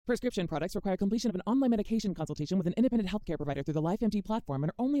Prescription products require completion of an online medication consultation with an independent healthcare provider through the LifeMD platform and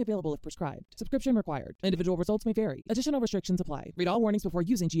are only available if prescribed. Subscription required. Individual results may vary. Additional restrictions apply. Read all warnings before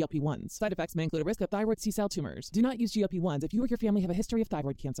using GLP-1s. Side effects may include a risk of thyroid C-cell tumors. Do not use GLP-1s if you or your family have a history of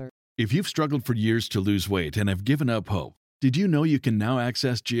thyroid cancer. If you've struggled for years to lose weight and have given up hope, did you know you can now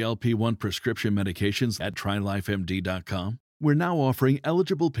access GLP-1 prescription medications at TryLifeMD.com? We're now offering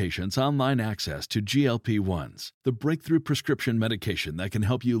eligible patients online access to GLP-1s, the breakthrough prescription medication that can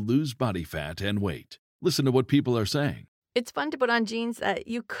help you lose body fat and weight. Listen to what people are saying. It's fun to put on jeans that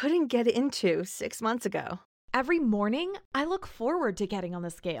you couldn't get into 6 months ago. Every morning, I look forward to getting on the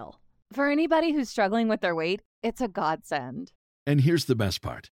scale. For anybody who's struggling with their weight, it's a godsend. And here's the best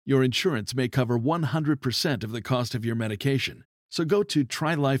part. Your insurance may cover 100% of the cost of your medication. So go to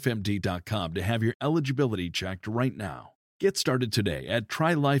TryLifeMD.com to have your eligibility checked right now. Get started today at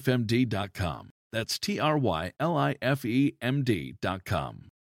TryLifeMD.com. That's TryLifeMD.com.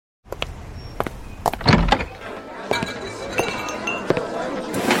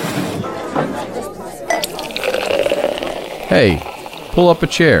 Hey, pull up a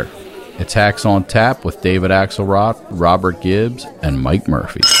chair. It's Hacks on Tap with David Axelrod, Robert Gibbs, and Mike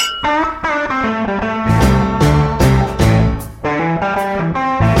Murphy.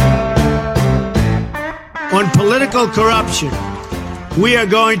 On political corruption, we are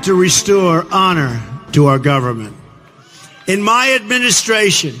going to restore honor to our government. In my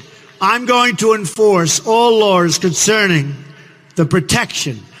administration, I'm going to enforce all laws concerning the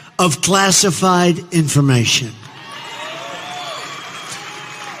protection of classified information.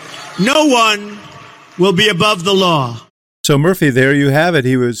 No one will be above the law. So, Murphy, there you have it.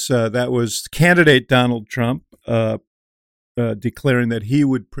 He was that was candidate Donald Trump declaring that he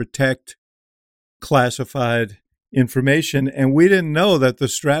would protect classified information, and we didn't know that the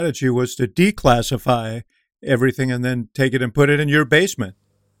strategy was to declassify everything and then take it and put it in your basement.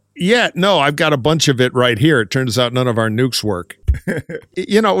 Yeah, no, I've got a bunch of it right here. It turns out none of our nukes work.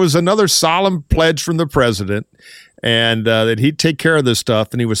 It was another solemn pledge from the president, and that he'd take care of this stuff.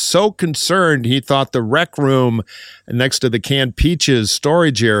 And he was so concerned, he thought the rec room next to the canned peaches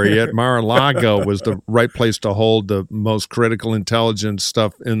storage area at Mar-a-Lago was the right place to hold the most critical intelligence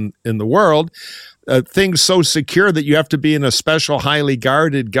stuff in the world. Things so secure that you have to be in a special, highly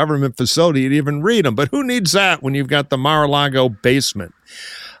guarded government facility to even read them. But who needs that when you've got the Mar-a-Lago basement?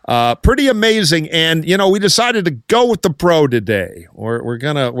 Pretty amazing. And, we decided to go with the pro today. We're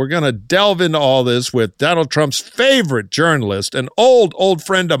gonna delve into all this with Donald Trump's favorite journalist, an old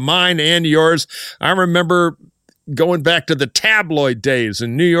friend of mine and yours. I remember going back to the tabloid days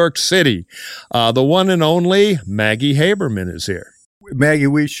in New York City. The one and only Maggie Haberman is here. Maggie,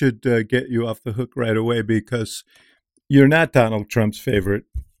 we should get you off the hook right away because you're not Donald Trump's favorite.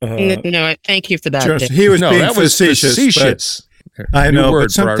 No, thank you for that. He was being facetious. I know,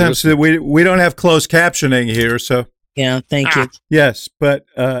 but sometimes we don't have closed captioning here, so. Yeah, thank you. Yes, but,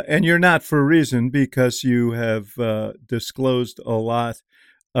 and you're not for a reason because you have disclosed a lot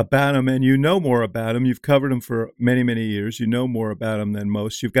about him and you know more about him. You've covered him for many, many years. You know more about him than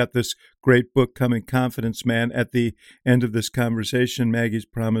most. You've got this great book coming, Confidence Man. At the end of this conversation, Maggie's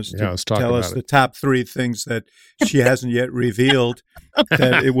promised to tell us the top 3 things that she hasn't yet revealed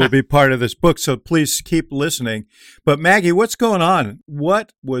that it will be part of this book. So please keep listening. But Maggie, what's going on?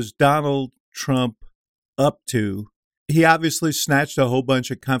 What was Donald Trump up to? He obviously snatched a whole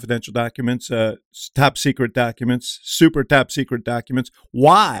bunch of confidential documents, top secret documents, super top secret documents.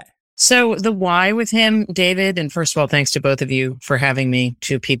 Why? So the why with him, David, and first of all, thanks to both of you for having me,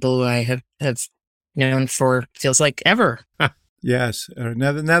 2 people who I have known for feels like ever. Yes.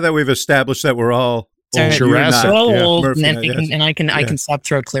 Now that we've established that we're all old, Murphy, and I can stop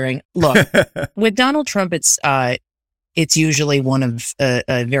throat clearing. Look, with Donald Trump, it's usually one of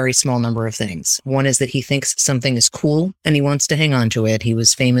a very small number of things. One is that he thinks something is cool and he wants to hang on to it. He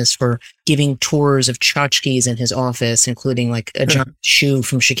was famous for giving tours of tchotchkes in his office, including like a giant shoe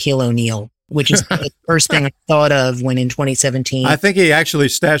from Shaquille O'Neal, which is the first thing I thought of when in 2017. I think he actually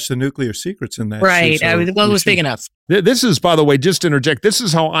stashed the nuclear secrets in that. Right. Shoe, it was big enough. This is, by the way, just to interject, this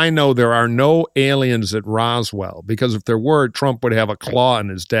is how I know there are no aliens at Roswell, because if there were, Trump would have a claw in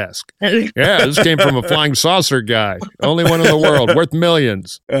his desk. Yeah, this came from a flying saucer guy. Only one in the world, worth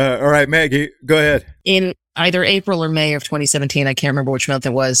millions. All right, Maggie, go ahead. In either April or May of 2017, I can't remember which month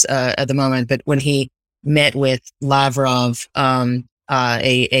it was at the moment, but when he met with Lavrov, a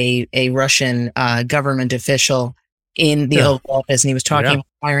Russian government official in the Oval Office, and he was talking about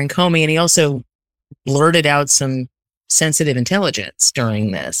firing Comey, and he also blurted out some sensitive intelligence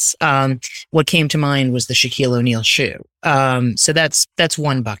during this. What came to mind was the Shaquille O'Neal shoe. So that's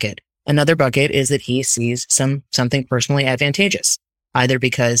one bucket. Another bucket is that he sees something personally advantageous. either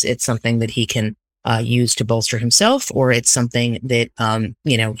because it's something that he can use to bolster himself, or it's something that,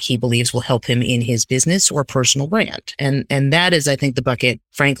 he believes will help him in his business or personal brand. And that is, I think, the bucket,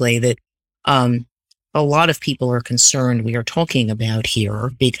 frankly, that a lot of people are concerned we are talking about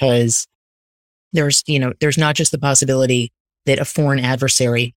here, because there's not just the possibility that a foreign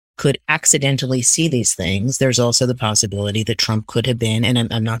adversary could accidentally see these things. There's also the possibility that Trump could have been,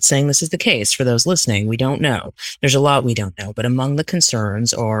 and I'm not saying this is the case for those listening, we don't know. There's a lot we don't know, but among the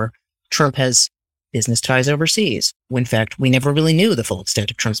concerns are Trump has business ties overseas. In fact, we never really knew the full extent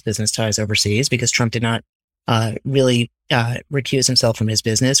of Trump's business ties overseas, because Trump did not really recuse himself from his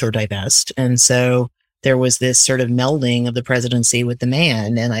business or divest. And so there was this sort of melding of the presidency with the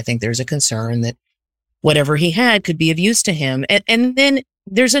man. And I think there's a concern that whatever he had could be of use to him. And then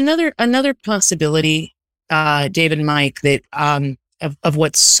there's another possibility, David and Mike, that of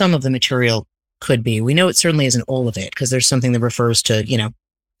what some of the material could be. We know it certainly isn't all of it, because there's something that refers to,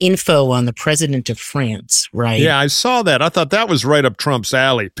 info on the president of France, right? Yeah, I saw that. I thought that was right up Trump's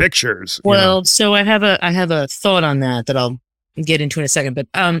alley. Pictures. Well, so I have a thought on that I'll get into in a second,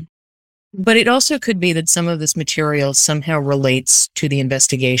 but it also could be that some of this material somehow relates to the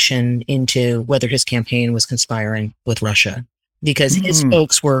investigation into whether his campaign was conspiring with Russia, because his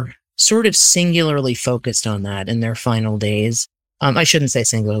folks were sort of singularly focused on that in their final days. I shouldn't say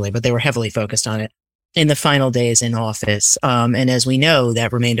singularly, but they were heavily focused on it in the final days in office. And as we know,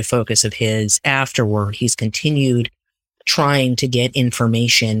 that remained a focus of his afterward. He's continued trying to get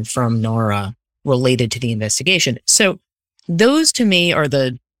information from NARA related to the investigation. So those to me are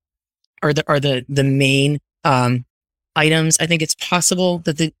the main items. I think it's possible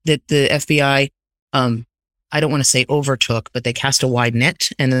that the FBI, I don't want to say overtook, but they cast a wide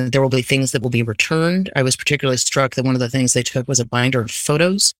net, and there will be things that will be returned. I was particularly struck that one of the things they took was a binder of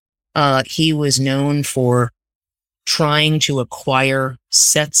photos. He was known for trying to acquire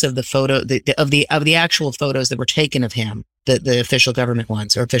sets of the photo of the actual photos that were taken of him, the official government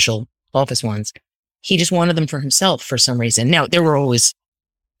ones or official office ones. He just wanted them for himself for some reason. Now there were always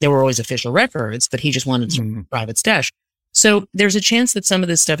official records, but he just wanted some private stash. So there's a chance that some of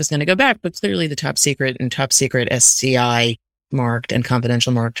this stuff is going to go back, but clearly the top secret SCI marked and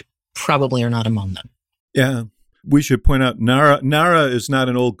confidential marked probably are not among them. Yeah. We should point out NARA is not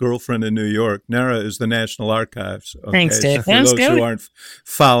an old girlfriend in New York. NARA is the National Archives. Okay? Thanks, Dave. For those who aren't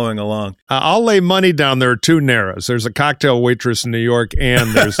following along. I'll lay money down there are two NARAs. There's a cocktail waitress in New York,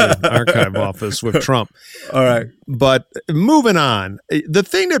 and there's an archive office with Trump. All right. But moving on, the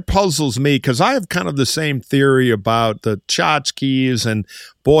thing that puzzles me, because I have kind of the same theory about the tchotchkes, and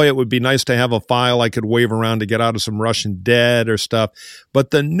boy, it would be nice to have a file I could wave around to get out of some Russian debt or stuff.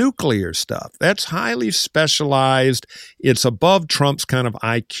 But the nuclear stuff, that's highly specialized. It's above Trump's kind of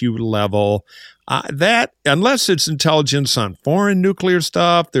IQ level. That, unless it's intelligence on foreign nuclear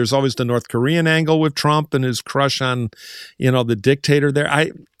stuff, there's always the North Korean angle with Trump and his crush on, the dictator there.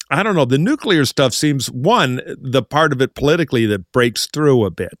 I don't know. The nuclear stuff seems, the part of it politically that breaks through a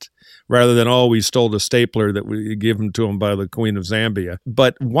bit, rather than, we stole a stapler that we given to him by the Queen of Zambia.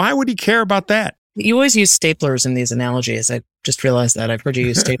 But why would he care about that? You always use staplers in these analogies. I just realized that. I've heard you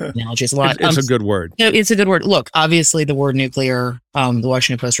use stapler analogies a lot. It's a good word. It's a good word. Look, obviously the word nuclear, the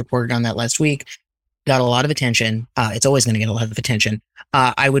Washington Post reported on that last week, got a lot of attention. It's always going to get a lot of attention.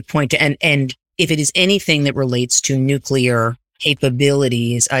 I would point to, and if it is anything that relates to nuclear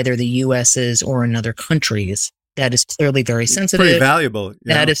capabilities, either the U.S.'s or another countries, that is clearly very sensitive. Pretty valuable.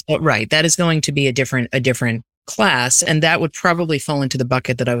 That is right. That is going to be a different class, and that would probably fall into the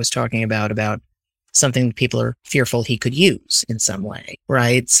bucket that I was talking about something that people are fearful he could use in some way,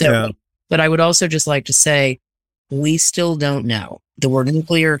 right? So, But I would also just like to say, we still don't know. The word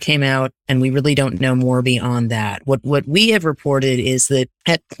nuclear came out, and we really don't know more beyond that. What we have reported is that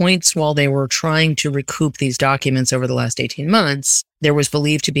at points while they were trying to recoup these documents over the last 18 months, there was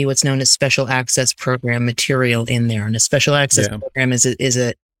believed to be what's known as special access program material in there. And a special access program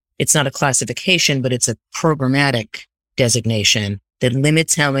it's not a classification, but it's a programmatic designation that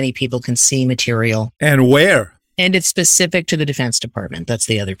limits how many people can see material. And where? And it's specific to the Defense Department. That's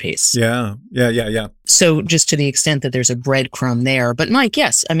the other piece. Yeah. So just to the extent that there's a breadcrumb there. But Mike,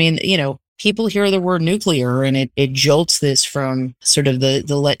 yes, I mean, people hear the word nuclear and it jolts this from sort of the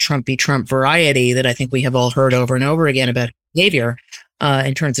let Trump be Trump variety that I think we have all heard over and over again about behavior,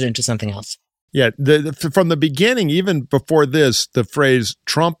 and turns it into something else. Yeah, from the beginning, even before this, the phrase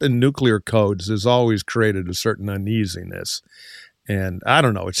Trump and nuclear codes has always created a certain uneasiness. And I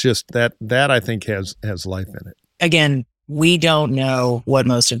don't know, it's just that I think has life in it. Again, we don't know what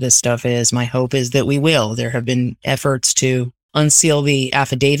most of this stuff is. My hope is that we will. There have been efforts to unseal the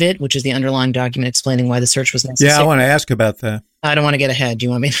affidavit, which is the underlying document explaining why the search was necessary. Yeah, I want to ask about that. I don't want to get ahead. Do you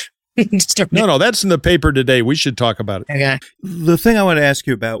want me to start? No, that's in the paper today. We should talk about it. Okay. The thing I want to ask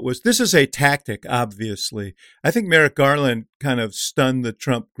you about was, this is a tactic, obviously. I think Merrick Garland kind of stunned the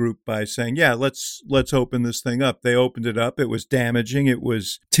Trump group by saying, yeah, let's open this thing up. They opened it up. It was damaging. It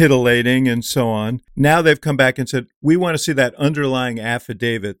was titillating and so on. Now they've come back and said, we want to see that underlying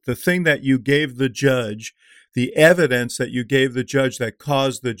affidavit, the thing that you gave the judge, the evidence that you gave the judge that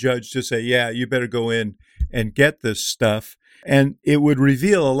caused the judge to say, yeah, you better go in and get this stuff. And it would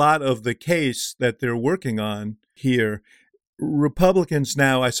reveal a lot of the case that they're working on here. Republicans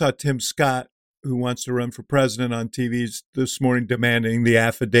now, I saw Tim Scott, who wants to run for president, on TV this morning demanding the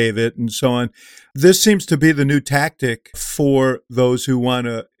affidavit and so on. This seems to be the new tactic for those who want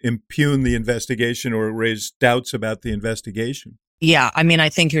to impugn the investigation or raise doubts about the investigation. Yeah, I mean, I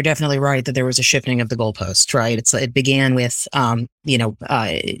think you're definitely right that there was a shifting of the goalposts, right? It began with,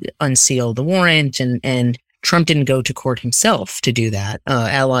 unseal the warrant, and Trump didn't go to court himself to do that.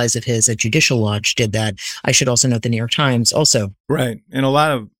 Allies of his at Judicial Watch did that. I should also note the New York Times also. Right, and a lot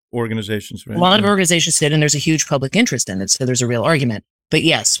of organizations, right? A lot of organizations did, and there's a huge public interest in it, so there's a real argument. But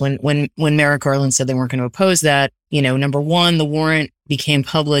yes, when Merrick Garland said they weren't going to oppose that, number one, the warrant became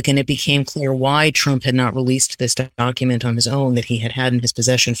public, and it became clear why Trump had not released this document on his own that he had in his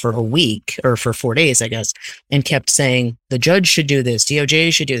possession for a week, or for 4 days, I guess, and kept saying the judge should do this,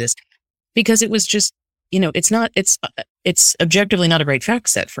 DOJ should do this, because it was just, it's objectively not a great fact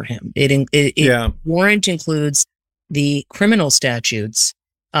set for him. Warrant includes the criminal statutes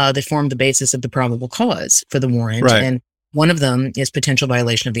that form the basis of the probable cause for the warrant, right. And one of them is potential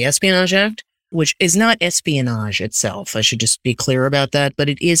violation of the Espionage Act, which is not espionage itself. I should just be clear about that, but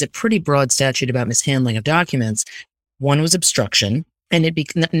it is a pretty broad statute about mishandling of documents. One was obstruction, and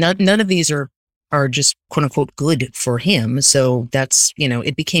none of these are just quote unquote good for him. So that's,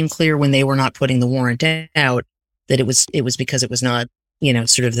 it became clear when they were not putting the warrant out that it was because it was not,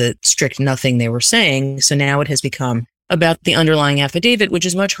 sort of the strict nothing they were saying. So now it has become about the underlying affidavit, which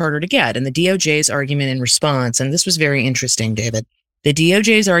is much harder to get. And the DOJ's argument in response, and this was very interesting, David, the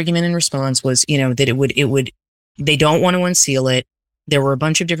DOJ's argument in response was, that they don't want to unseal it. There were a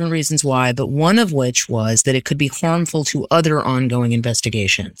bunch of different reasons why, but one of which was that it could be harmful to other ongoing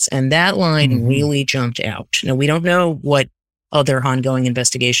investigations. And that line really jumped out. Now, we don't know what other ongoing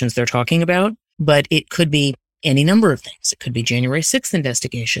investigations they're talking about, but it could be any number of things. It could be January 6th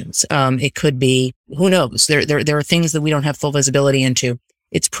investigations. It could be, who knows? There are things that we don't have full visibility into.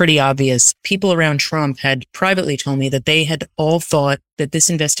 It's pretty obvious. People around Trump had privately told me that they had all thought that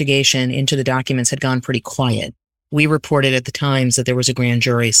this investigation into the documents had gone pretty quiet. We reported at the Times that there was a grand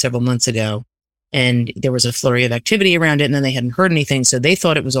jury several months ago, and there was a flurry of activity around it, and then they hadn't heard anything, so they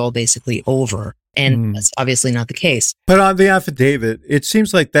thought it was all basically over. And that's obviously not the case. But on the affidavit, it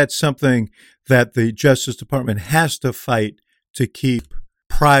seems like that's something that the Justice Department has to fight to keep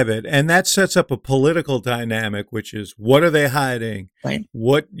private. And that sets up a political dynamic, which is, what are they hiding? Right.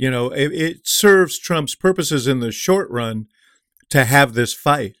 What, it serves Trump's purposes in the short run to have this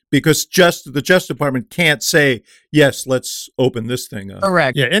fight, because the Justice Department can't say, yes, let's open this thing up.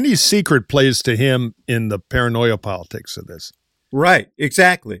 Correct. Yeah, any secret plays to him in the paranoia politics of this. Right,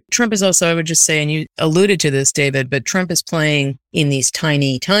 exactly. Trump is also, I would just say, and you alluded to this, David, but Trump is playing in these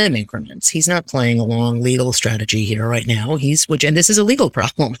tiny time increments. He's not playing a long legal strategy here right now. And this is a legal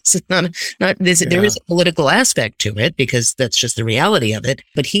problem. It's not this. Yeah. There is a political aspect to it, because that's just the reality of it.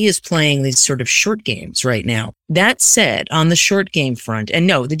 But he is playing these sort of short games right now. That said, on the short game front, and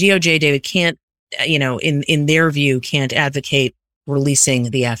no, the DOJ, David, can't, in their view, can't advocate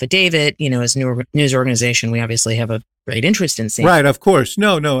releasing the affidavit. As a news organization, we obviously have a great interest in seeing. Right, of course.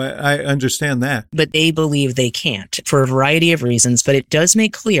 No, I understand that. But they believe they can't for a variety of reasons. But it does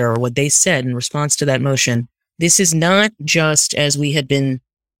make clear what they said in response to that motion. This is not just, as we had been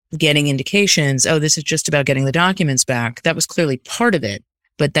getting indications, this is just about getting the documents back. That was clearly part of it,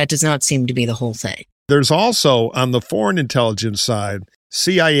 but that does not seem to be the whole thing. There's also, on the foreign intelligence side,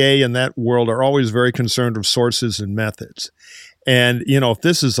 CIA and that world are always very concerned with sources and methods. And, if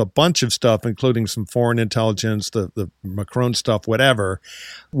this is a bunch of stuff, including some foreign intelligence, the Macron stuff, whatever,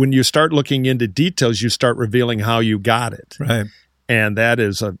 when you start looking into details, you start revealing how you got it. Right. And that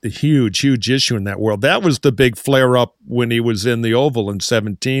is a huge, huge issue in that world. That was the big flare-up when he was in the Oval in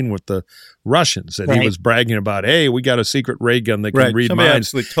 2017 with the Russians. And he was bragging about, hey, we got a secret ray gun that can read Somebody minds.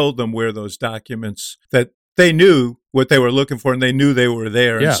 actually told them where those documents, that they knew what they were looking for, and they knew they were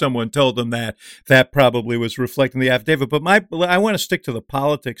there, and someone told them that probably was reflecting the affidavit. But I want to stick to the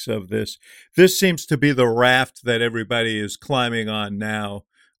politics of this. This seems to be the raft that everybody is climbing on now,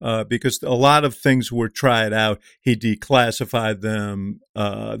 because a lot of things were tried out. He declassified them.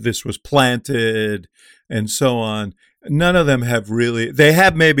 This was planted, and so on. None of them have really. They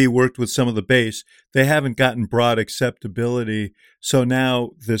have maybe worked with some of the base. They haven't gotten broad acceptability. So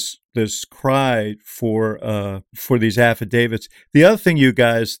now this cry for these affidavits. The other thing, you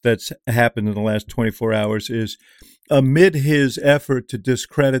guys, that's happened in the last 24 hours is, amid his effort to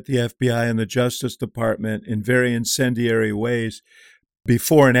discredit the FBI and the Justice Department in very incendiary ways,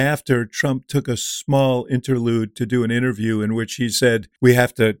 before and after, Trump took a small interlude to do an interview in which he said, we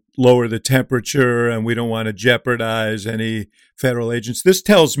have to lower the temperature and we don't want to jeopardize any federal agents. This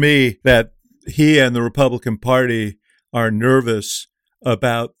tells me that he and the Republican Party are nervous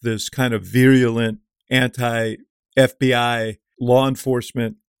about this kind of virulent anti-FBI law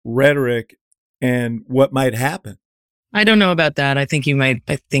enforcement rhetoric and what might happen. I don't know about that. I think you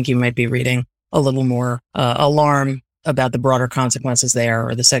might be reading a little more alarm about the broader consequences there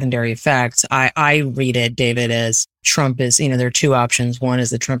or the secondary effects. I read it, David, as Trump is, there are two options. One is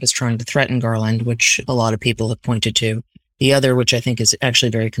that Trump is trying to threaten Garland, which a lot of people have pointed to. The other, which I think is actually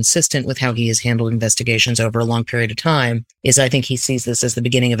very consistent with how he has handled investigations over a long period of time, is I think he sees this as the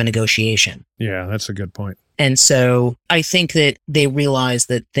beginning of a negotiation. Yeah, that's a good point. And so I think that they realize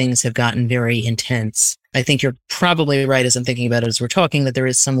that things have gotten very intense. I think you're probably right, as I'm thinking about it as we're talking, that there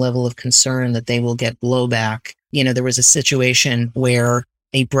is some level of concern that they will get blowback. There was a situation where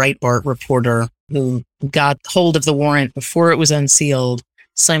a Breitbart reporter who got hold of the warrant before it was unsealed,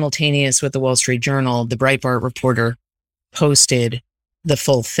 simultaneous with the Wall Street Journal, the Breitbart reporter posted the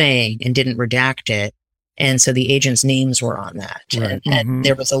full thing and didn't redact it. And so the agents' names were on that. Right. And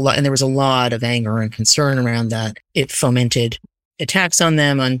there was a lot of anger and concern around that. It fomented attacks on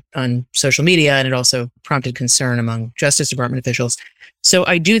them on social media, and it also prompted concern among Justice Department officials. So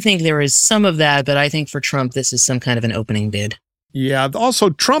I do think there is some of that, but I think for Trump, this is some kind of an opening bid. Yeah. Also,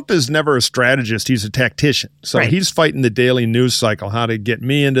 Trump is never a strategist. He's a tactician. So Right. He's fighting the daily news cycle, how to get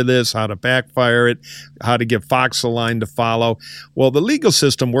me into this, how to backfire it, how to get Fox a line to follow. Well, the legal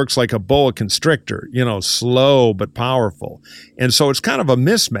system works like a boa constrictor, slow but powerful. And so it's kind of a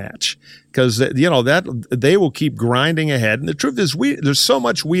mismatch because, that they will keep grinding ahead. And the truth is, there's so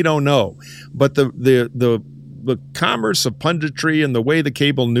much we don't know. But the commerce of punditry and the way the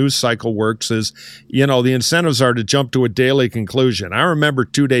cable news cycle works is, the incentives are to jump to a daily conclusion. I remember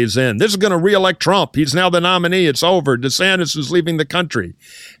 2 days in, this is going to reelect Trump. He's now the nominee. It's over. DeSantis is leaving the country.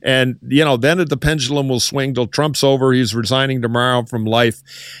 And, then the pendulum will swing till Trump's over. He's resigning tomorrow from life.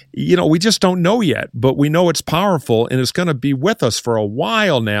 We just don't know yet, but we know it's powerful and it's going to be with us for a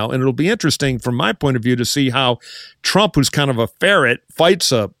while now. And it'll be interesting from my point of view to see how Trump, who's kind of a ferret,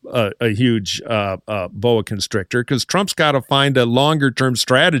 fights a huge boa constrictor, because Trump's got to find a longer-term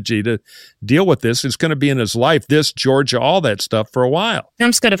strategy to deal with this. It's going to be in his life, this, Georgia, all that stuff for a while.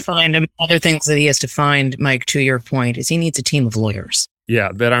 Trump's got to find other things that he has to find, Mike, to your point, is he needs a team of lawyers. Yeah,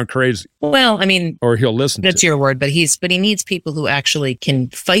 that aren't crazy. Well, I mean, or he'll listen. That's your word, but he needs people who actually can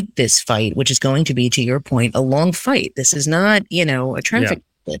fight this fight, which is going to be, to your point, a long fight. This is not, a traffic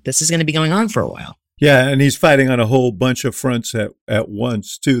split. This is going to be going on for a while. Yeah, and he's fighting on a whole bunch of fronts at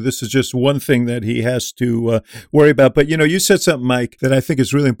once, too. This is just one thing that he has to worry about. But, you said something, Mike, that I think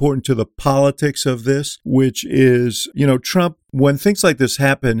is really important to the politics of this, which is, Trump, when things like this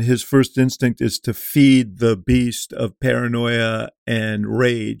happen, his first instinct is to feed the beast of paranoia and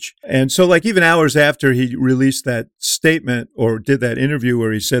rage. And so, even hours after he released that statement or did that interview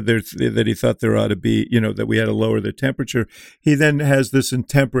where he said that he thought there ought to be, that we had to lower the temperature, he then has this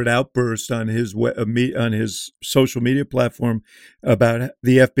intemperate outburst on his social media platform about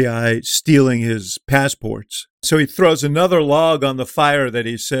the FBI stealing his passports. So he throws another log on the fire that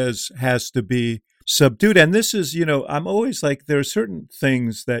he says has to be subdued. And this is, I'm always like, there are certain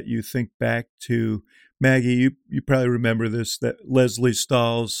things that you think back to. Maggie, you probably remember this, that Leslie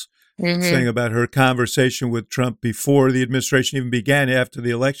Stahl's saying about her conversation with Trump before the administration even began, after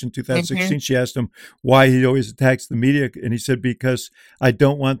the election, 2016. She asked him why he always attacks the media. And he said, because I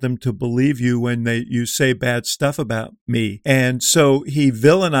don't want them to believe you when you say bad stuff about me. And so he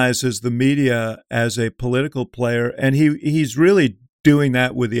villainizes the media as a political player. And he's really doing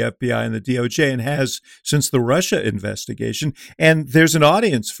that with the FBI and the DOJ, and has since the Russia investigation. And there's an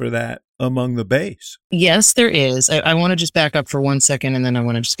audience for that among the base. Yes, there is. I want to just back up for 1 second, and then I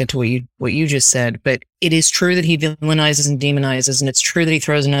want to just get to what you just said. But it is true that he villainizes and demonizes, and it's true that he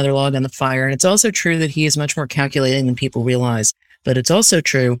throws another log on the fire. And it's also true that he is much more calculating than people realize. But it's also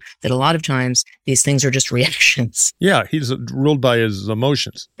true that a lot of times these things are just reactions. Yeah, he's ruled by his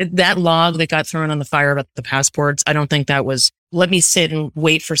emotions. That log that got thrown on the fire about the passports, I don't think that was, let me sit and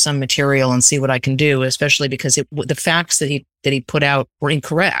wait for some material and see what I can do, especially because the facts that he put out were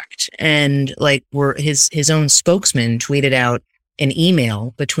incorrect. And were his own spokesman tweeted out an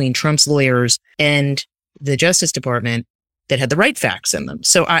email between Trump's lawyers and the Justice Department that had the right facts in them.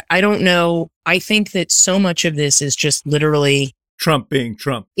 So I don't know. I think that so much of this is just literally Trump being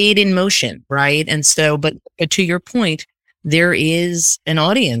Trump. It in motion, right? And so, but to your point, there is an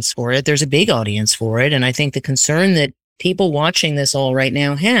audience for it. There's a big audience for it. And I think the concern that people watching this all right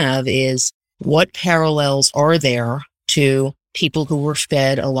now have is what parallels are there to people who were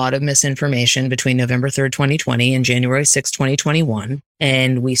fed a lot of misinformation between November 3rd, 2020 and January 6th, 2021.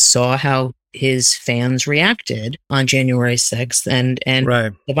 And we saw how his fans reacted on January 6th and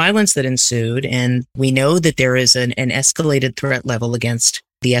right. the violence that ensued. And we know that there is an escalated threat level against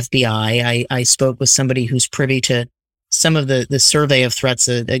the FBI. I spoke with somebody who's privy to some of the survey of threats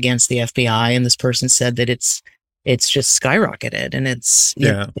against the FBI. And this person said that it's just skyrocketed, and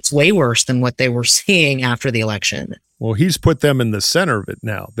it's way worse than what they were seeing after the election. Well, he's put them in the center of it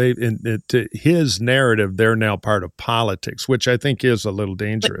now. His narrative, they're now part of politics, which I think is a little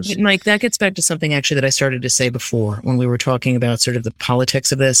dangerous. But Mike, that gets back to something actually that I started to say before when we were talking about sort of the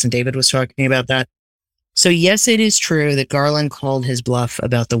politics of this, and David was talking about that. So yes, it is true that Garland called his bluff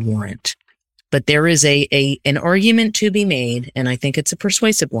about the warrant, but there is an argument to be made, and I think it's a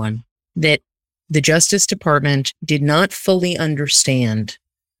persuasive one, that the Justice Department did not fully understand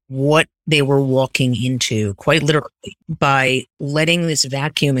what they were walking into, quite literally, by letting this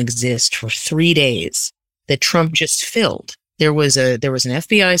vacuum exist for 3 days that Trump just filled. There was an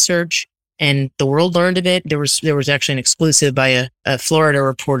FBI search, and the world learned of it. There was actually an exclusive by a Florida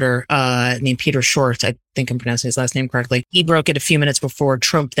reporter named Peter Short. I think I'm pronouncing his last name correctly. He broke it a few minutes before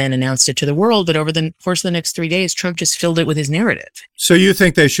Trump then announced it to the world. But over the course of the next 3 days, Trump just filled it with his narrative. So you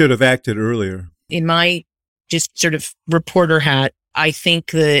think they should have acted earlier? In my just sort of reporter hat, I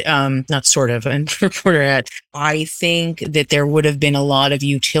think that, reporter hat, I think that there would have been a lot of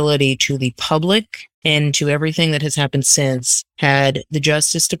utility to the public and to everything that has happened since had the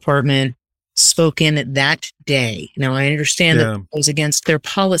Justice Department spoken that day. Now, I understand that it was against their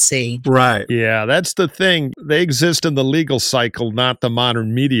policy. Right. Yeah, that's the thing. They exist in the legal cycle, not the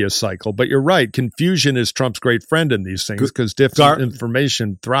modern media cycle. But you're right. Confusion is Trump's great friend in these things because different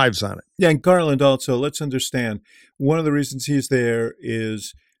information thrives on it. Yeah, and Garland also, let's understand, one of the reasons he's there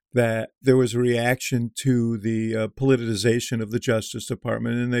is that there was a reaction to the politicization of the Justice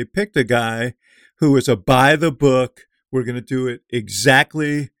Department, and they picked a guy who was a by the book, we're going to do it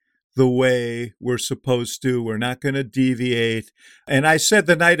exactly the way we're supposed to. We're not going to deviate. And I said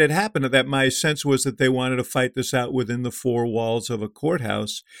the night it happened that my sense was that they wanted to fight this out within the four walls of a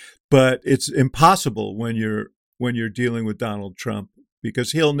courthouse. But it's impossible when you're dealing with Donald Trump,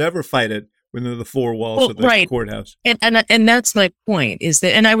 because he'll never fight it within the four walls of the courthouse. And that's my point, is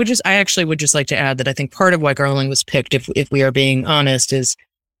that, and I actually would just like to add that I think part of why Garland was picked, if we are being honest, is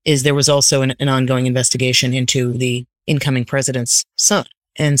there was also an ongoing investigation into the incoming president's son.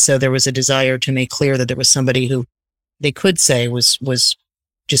 And so there was a desire to make clear that there was somebody who they could say was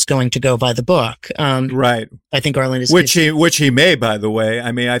just going to go by the book. Right. I think Garland is which he may, by the way.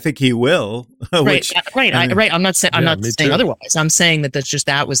 I mean, I think he will. Right. I'm not saying otherwise. I'm saying that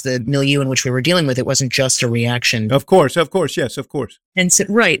that was the milieu in which we were dealing with. It wasn't just a reaction. Of course. Yes, of course. And so,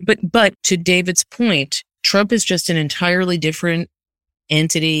 right. But to David's point, Trump is just an entirely different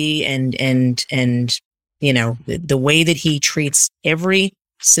entity, and you know, the way that he treats every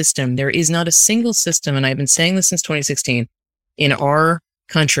system. There is not a single system, and I've been saying this since 2016, in our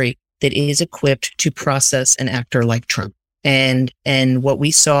country that is equipped to process an actor like Trump. And what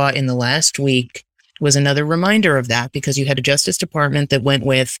we saw in the last week was another reminder of that, because you had a Justice Department that went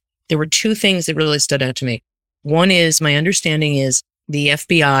with, there were two things that really stood out to me. One is, my understanding is the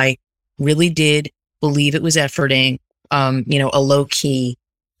FBI really did believe it was efforting, a low-key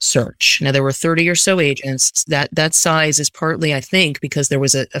search. Now, there were 30 or so agents. That size is partly, I think, because there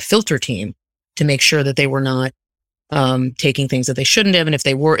was a filter team to make sure that they were not taking things that they shouldn't have. And if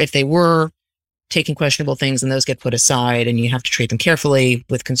they were taking questionable things, then those get put aside, and you have to treat them carefully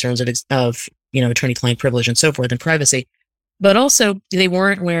with concerns of attorney-client privilege and so forth and privacy. But also, they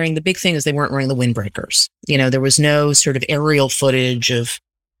weren't wearing, the big thing is they weren't wearing the windbreakers. There was no sort of aerial footage of,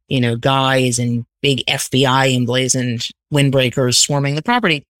 guys in big FBI emblazoned windbreakers swarming the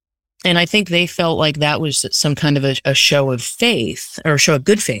property. And I think they felt like that was some kind of a show of faith, or a show of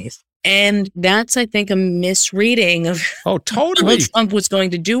good faith. And that's, I think, a misreading of totally what Trump was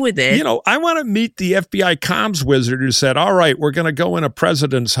going to do with it. I want to meet the FBI comms wizard who said, all right, we're going to go in a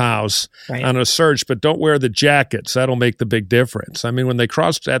president's house on a search, but don't wear the jackets. That'll make the big difference. I mean, when they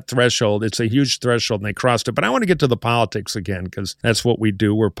crossed that threshold, it's a huge threshold, and they crossed it. But I want to get to the politics again, because that's what we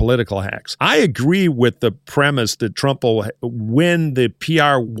do. We're political hacks. I agree with the premise that Trump will win the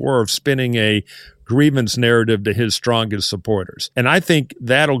PR war of spinning a grievance narrative to his strongest supporters. And I think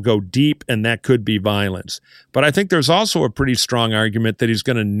that'll go deep, and that could be violence. But I think there's also a pretty strong argument that he's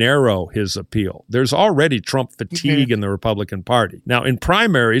going to narrow his appeal. There's already Trump fatigue in the Republican Party. Now, in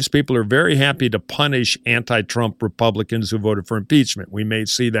primaries, people are very happy to punish anti-Trump Republicans who voted for impeachment. We may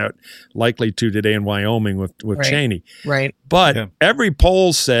see that likely to today in Wyoming with Cheney. Right. But every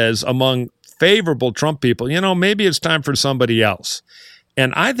poll says among favorable Trump people, maybe it's time for somebody else.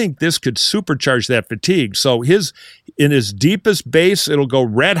 And I think this could supercharge that fatigue. So in his deepest base, it'll go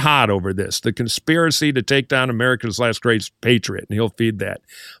red hot over this, the conspiracy to take down America's last great patriot, and he'll feed that.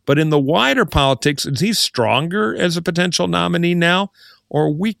 But in the wider politics, is he stronger as a potential nominee now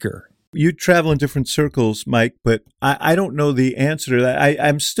or weaker? You travel in different circles, Mike, but I don't know the answer to that.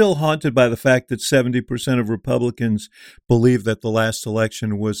 I'm still haunted by the fact that 70% of Republicans believe that the last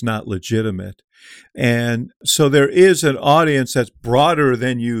election was not legitimate. And so there is an audience that's broader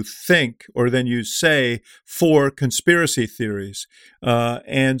than you think or than you say for conspiracy theories.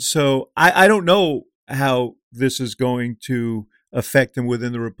 And so I don't know how this is going to affect him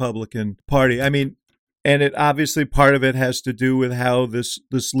within the Republican Party. I mean, and it obviously part of it has to do with how this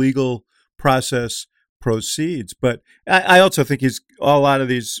legal process proceeds. But I also think a lot of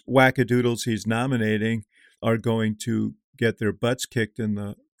these wackadoodles he's nominating are going to get their butts kicked in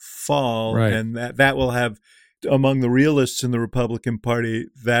the fall. Right. And that will have, among the realists in the Republican Party,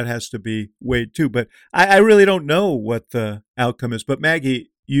 that has to be weighed too. But I really don't know what the outcome is. But Maggie,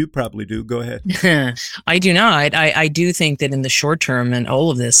 you probably do. Go ahead. I do not. I do think that in the short term, and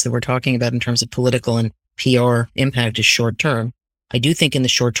all of this that we're talking about in terms of political and PR impact is short term. I do think in the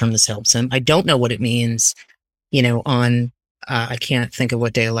short term this helps him. I don't know what it means, on, I can't think of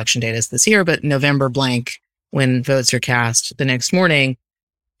what day election date is this year, but November blank, when votes are cast the next morning.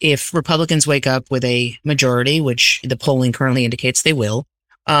 If Republicans wake up with a majority, which the polling currently indicates they will,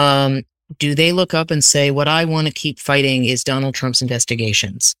 do they look up and say, what I want to keep fighting is Donald Trump's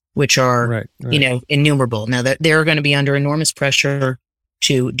investigations, which are, innumerable. Now, that they're going to be under enormous pressure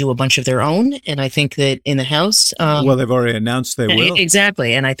to do a bunch of their own. And I think that in the House, well, they've already announced they will.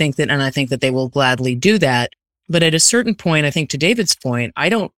 Exactly. And I think that they will gladly do that. But at a certain point, I think to David's point, I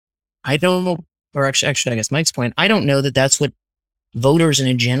don't know, or actually, I guess Mike's point, I don't know that that's what voters in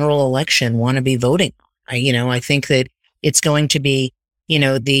a general election want to be voting. I think that it's going to be,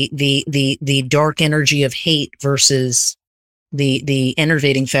 the dark energy of hate versus the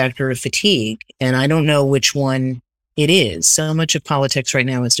enervating factor of fatigue. And I don't know which one it is. So much of politics right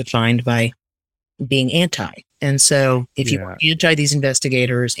now is defined by being anti. And so if you are anti these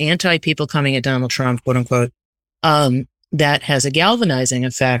investigators, anti people coming at Donald Trump, quote unquote, that has a galvanizing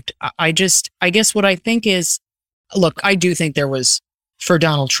effect. I guess what I think is, look, I do think there was, for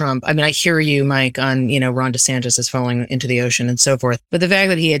Donald Trump, I mean, I hear you, Mike, on, Ron DeSantis is falling into the ocean and so forth. But the fact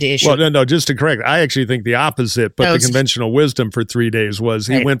that he had to issue... Well, no, just to correct, I actually think the opposite. But the conventional wisdom for 3 days was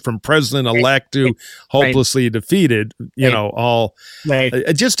he went from president-elect to hopelessly defeated, all... Right.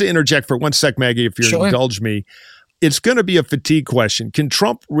 Just to interject for 1 sec, Maggie, if you'll indulge me, it's going to be a fatigue question. Can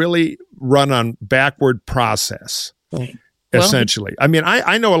Trump really run on backward process? Right. Essentially. I mean,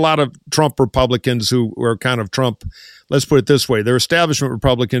 I know a lot of Trump Republicans who are kind of Trump, let's put it this way, they're establishment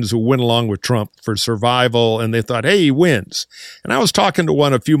Republicans who went along with Trump for survival, and they thought, hey, he wins. And I was talking to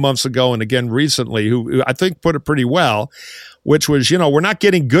one a few months ago and again recently who I think put it pretty well, which was, we're not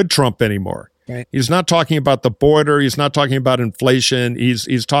getting good Trump anymore. Right. He's not talking about the border. He's not talking about inflation.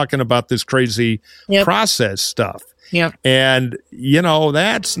 He's talking about this crazy process stuff. Yep. And,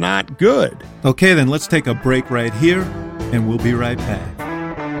 that's not good. Okay, then let's take a break right here, and we'll be right back.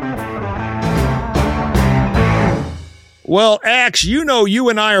 Well, Axe, you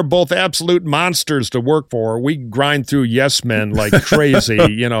and I are both absolute monsters to work for. We grind through yes men like crazy.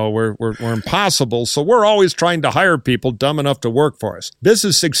 We're impossible. So we're always trying to hire people dumb enough to work for us.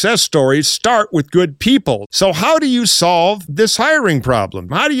 Business success stories start with good people. So how do you solve this hiring problem?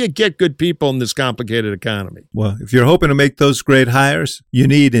 How do you get good people in this complicated economy? Well, if you're hoping to make those great hires, you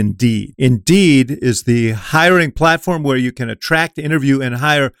need Indeed. Indeed is the hiring platform where you can attract, interview, and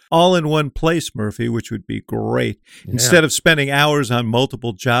hire all in one place, Murphy, which would be great. Instead of spending hours on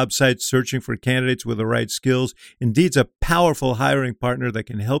multiple job sites searching for candidates with the right skills, Indeed's a powerful hiring partner that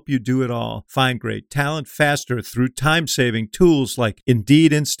can help you do it all. Find great talent faster through time-saving tools like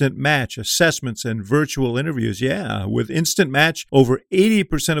Indeed Instant Match, assessments, and virtual interviews. Yeah, with Instant Match, over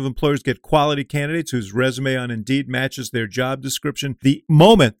 80% of employers get quality candidates whose resume on Indeed matches their job description the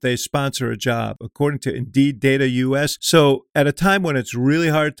moment they sponsor a job, according to Indeed Data US. So at a time when it's really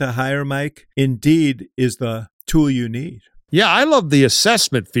hard to hire, Mike, Indeed is the tool you need. Yeah, I love the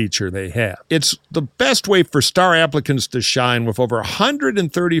assessment feature they have. It's the best way for star applicants to shine with over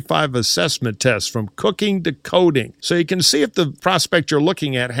 135 assessment tests from cooking to coding. So you can see if the prospect you're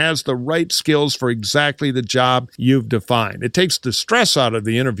looking at has the right skills for exactly the job you've defined. It takes the stress out of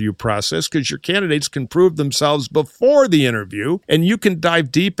the interview process because your candidates can prove themselves before the interview, and you can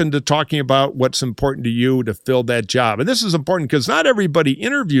dive deep into talking about what's important to you to fill that job. And this is important because not everybody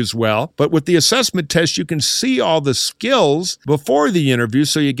interviews well, but with the assessment test, you can see all the skills before the interview,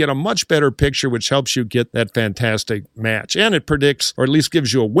 so you get a much better picture, which helps you get that fantastic match. And it predicts, or at least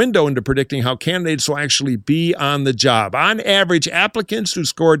gives you a window into predicting how candidates will actually be on the job. On average, applicants who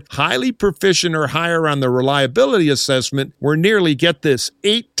scored highly proficient or higher on the reliability assessment were nearly, get this,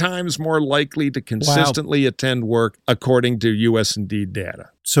 8 times more likely to consistently attend work, according to US Indeed data.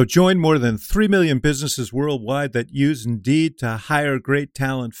 So join more than 3 million businesses worldwide that use Indeed to hire great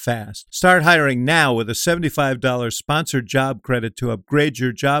talent fast. Start hiring now with a $75 sponsored job credit to upgrade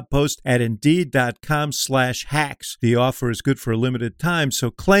your job post at Indeed.com/hacks. The offer is good for a limited time, so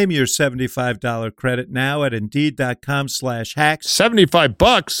claim your $75 credit now at Indeed.com/hacks.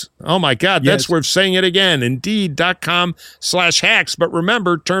 $75? Oh my God, that's worth saying it again. Indeed.com/hacks. But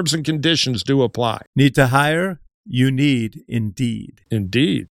remember, terms and conditions do apply. Need to hire? You need Indeed.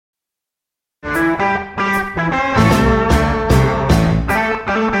 Indeed.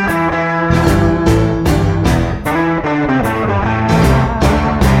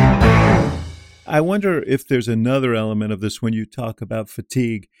 I wonder if there's another element of this when you talk about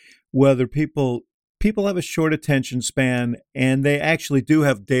fatigue, whether people have a short attention span and they actually do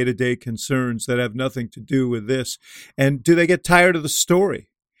have day-to-day concerns that have nothing to do with this. And do they get tired of the story?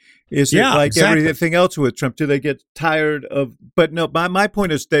 Is it like everything else with Trump? Do they get tired of, but no, my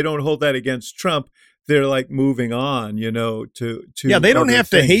point is they don't hold that against Trump. They're like moving on, to yeah, they don't have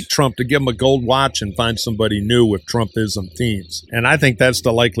things. to hate Trump to give him a gold watch and find somebody new with Trumpism themes. And I think that's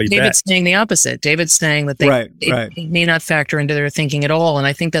the likely bet. David's saying the opposite. David's saying that it may not factor into their thinking at all. And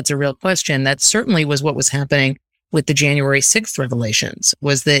I think that's a real question. That certainly was what was happening with the January 6th revelations,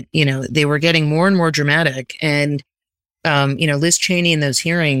 was that, they were getting more and more dramatic. And, Liz Cheney in those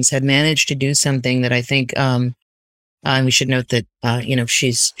hearings had managed to do something that I think, and we should note that,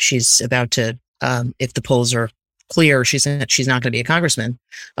 she's about to, if the polls are clear, she's not going to be a congressperson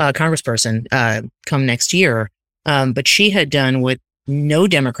come next year. But she had done what no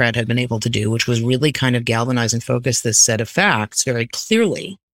Democrat had been able to do, which was really kind of galvanize and focus this set of facts very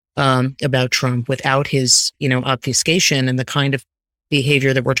clearly about Trump without his, obfuscation and the kind of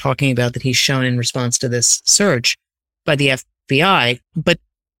behavior that we're talking about that he's shown in response to this search by the FBI. But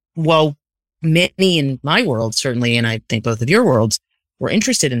while many in my world, certainly, and I think both of your worlds, were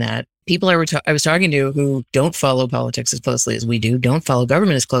interested in that, people I was talking to who don't follow politics as closely as we do, don't follow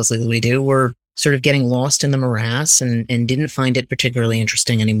government as closely as we do, were sort of getting lost in the morass and didn't find it particularly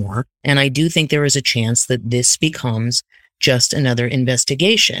interesting anymore. And I do think there is a chance that this becomes just another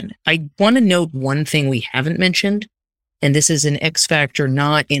investigation. I want to note one thing we haven't mentioned, and this is an X factor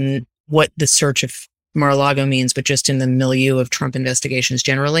not in what the search of Mar-a-Lago means, but just in the milieu of Trump investigations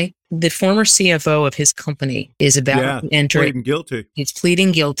generally. The former CFO of his company is about to enter. Pleading guilty. He's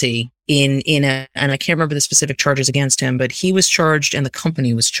pleading guilty in a, and I can't remember the specific charges against him, but he was charged and the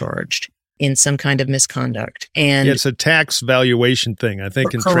company was charged in some kind of misconduct. And it's a tax valuation thing, I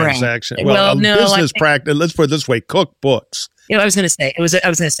think, in correct. transaction. Well, no, business practice. Let's put it this way: cookbooks. I was going to say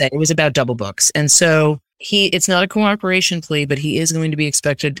it was about double books, and so. It's not a cooperation plea, but he is going to be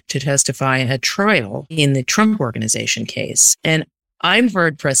expected to testify at trial in the Trump Organization case. And I'm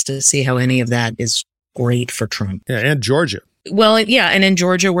hard pressed to see how any of that is great for Trump. Yeah, and Georgia. Well, yeah, and in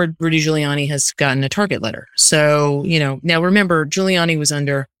Georgia, where Rudy Giuliani has gotten a target letter. So, now remember, Giuliani was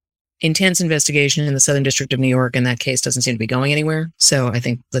under intense investigation in the Southern District of New York, and that case doesn't seem to be going anywhere. So I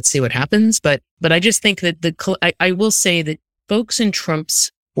think let's see what happens. But I just think that I will say that folks in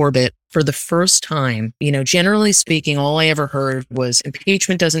Trump's orbit, for the first time, generally speaking, all I ever heard was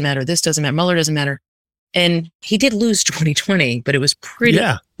impeachment doesn't matter, this doesn't matter, Mueller doesn't matter. And he did lose 2020, but it was pretty,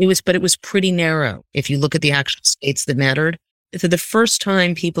 it was pretty narrow. If you look at the actual states that mattered, for the first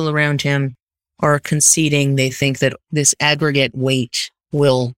time, people around him are conceding they think that this aggregate weight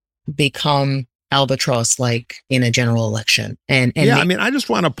will become albatross-like in a general election. And I just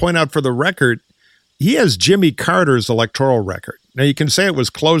want to point out for the record, he has Jimmy Carter's electoral record. Now you can say it was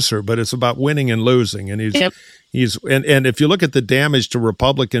closer, but it's about winning and losing. And he's if you look at the damage to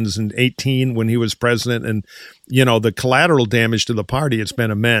Republicans in 2018 when he was president, and the collateral damage to the party, it's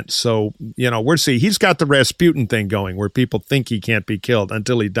been immense. So we're seeing he's got the Rasputin thing going, where people think he can't be killed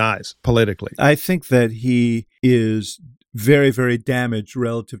until he dies politically. I think that he is very, very damaged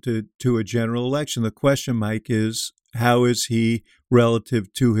relative to a general election. The question, Mike, is how is he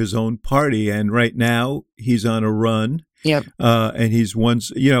relative to his own party? And right now he's on a run. Yep. And he's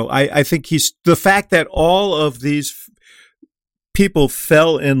I think he's the fact that all of these people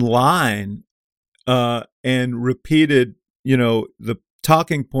fell in line and repeated, the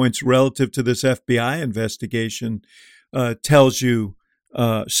talking points relative to this FBI investigation tells you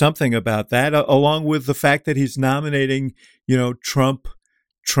something about that, along with the fact that he's nominating,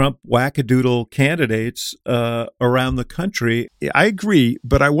 Trump wackadoodle candidates around the country. I agree,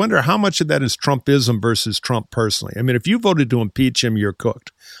 but I wonder how much of that is Trumpism versus Trump personally. I mean, if you voted to impeach him, you're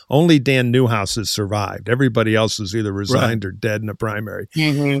cooked. Only Dan Newhouse has survived. Everybody else is either resigned or dead in a primary.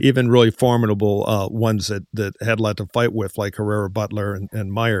 Mm-hmm. Even really formidable ones that had a lot to fight with, like Herrera Butler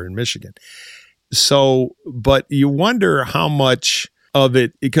and Meyer in Michigan. So, but you wonder how much of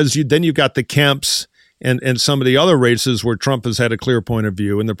it, because then you've got the Kemps and some of the other races where Trump has had a clear point of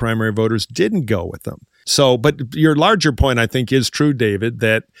view and the primary voters didn't go with them. So, but your larger point, I think, is true, David,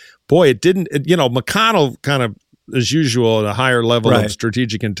 that, boy, McConnell kind of, as usual, at a higher level of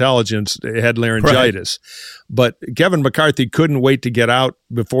strategic intelligence, had laryngitis. Right. But Kevin McCarthy couldn't wait to get out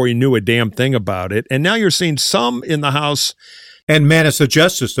before he knew a damn thing about it. And now you're seeing some in the House and menace the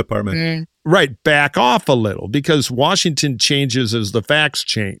Justice Department. Right, back off a little, because Washington changes as the facts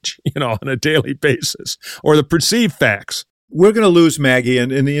change, on a daily basis, or the perceived facts. We're going to lose Maggie,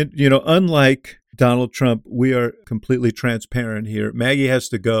 and unlike Donald Trump, we are completely transparent here. Maggie has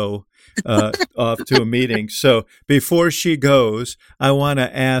to go off to a meeting. So before she goes, I want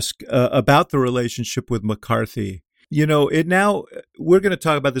to ask about the relationship with McCarthy. We're going to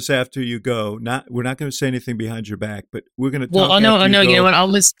talk about this after you go. We're not going to say anything behind your back, but we're going to talk. Well, no. You know what?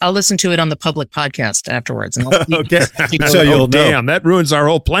 I'll listen to it on the public podcast afterwards. And okay. So you'll know. Damn, that ruins our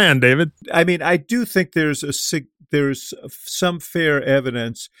whole plan, David. I mean, I do think there's some fair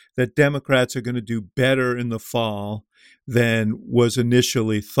evidence that Democrats are going to do better in the fall than was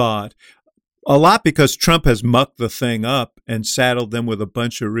initially thought. A lot because Trump has mucked the thing up and saddled them with a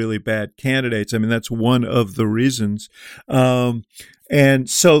bunch of really bad candidates. I mean, that's one of the reasons. And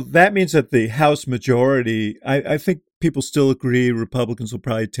so that means that the House majority, I think people still agree Republicans will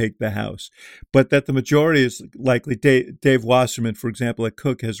probably take the House, but that the majority is likely. Dave Wasserman, for example, at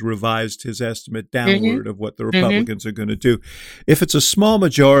Cook, has revised his estimate downward of what the Republicans are going to do. If it's a small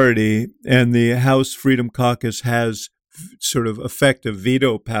majority and the House Freedom Caucus has sort of effective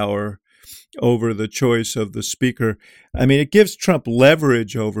veto power over the choice of the speaker, I mean, it gives Trump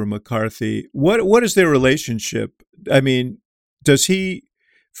leverage over McCarthy. What is their relationship? I mean, does he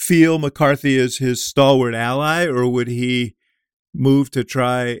feel McCarthy is his stalwart ally, or would he move to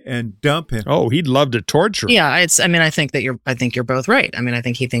try and dump him? Oh, he'd love to torture him. Yeah, I think you're both right. I mean, I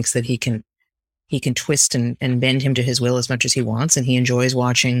think he thinks that he can twist and bend him to his will as much as he wants, and he enjoys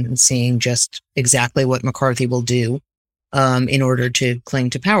watching and seeing just exactly what McCarthy will do in order to cling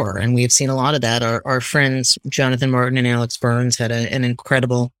to power. And we have seen a lot of that. Our friends, Jonathan Martin and Alex Burns, had an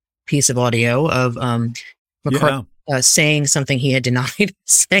incredible piece of audio of McCarthy saying something he had denied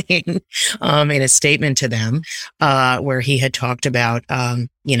saying in a statement to them, where he had talked about,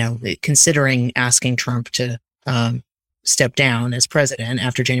 considering asking Trump to step down as president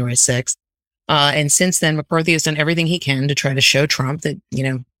after January 6th. And since then, McCarthy has done everything he can to try to show Trump that,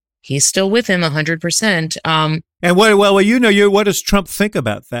 he's still with him 100%. And what does Trump think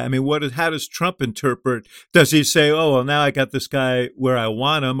about that? I mean, how does Trump interpret? Does he say, "Oh, well, now I got this guy where I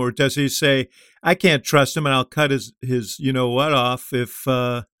want him," or does he say, "I can't trust him, and I'll cut his off if"?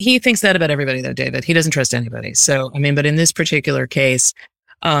 He thinks that about everybody, though, David. He doesn't trust anybody. So, I mean, but in this particular case,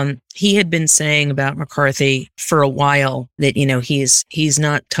 he had been saying about McCarthy for a while that, he's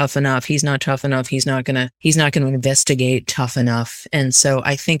not tough enough. He's not tough enough. He's not going to investigate tough enough. And so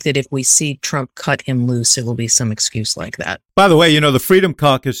I think that if we see Trump cut him loose, it will be some excuse like that. By the way, the Freedom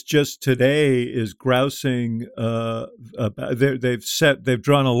Caucus just today is grousing. They've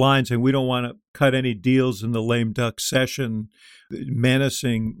drawn a line saying we don't want to cut any deals in the lame duck session,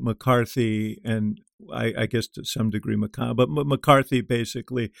 menacing McCarthy and I guess to some degree McConnell, but McCarthy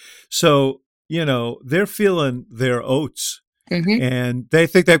basically. So, they're feeling their oats. And they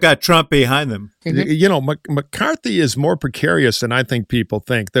think they've got Trump behind them. McCarthy is more precarious than I think people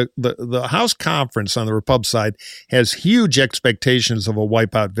think. The House conference on the Repub side has huge expectations of a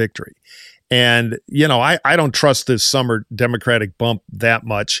wipeout victory. And, I don't trust this summer Democratic bump that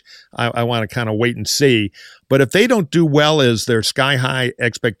much. I want to kind of wait and see. But if they don't do well as their sky-high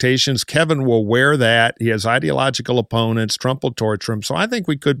expectations, Kevin will wear that. He has ideological opponents. Trump will torture him. So I think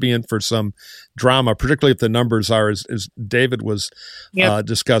we could be in for some drama, particularly if the numbers are, as David was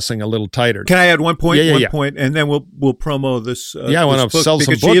discussing, a little tighter. Can I add one point? Yeah. Point, and then we'll promo this. I want to sell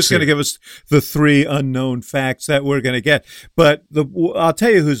some books. Because she is going to give us the 3 unknown facts that we're going to get. But I'll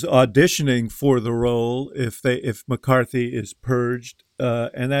tell you who's auditioning for the role if McCarthy is purged,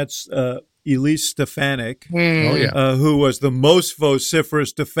 and that's Elise Stefanik, who was the most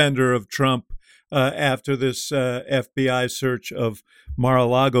vociferous defender of Trump after this FBI search of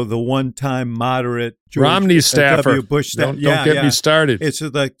Mar-a-Lago, the one-time moderate Romney staffer. W. Bush Don't get me started. It's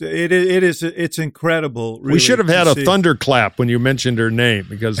like it's incredible. Really, we should have had a thunderclap when you mentioned her name,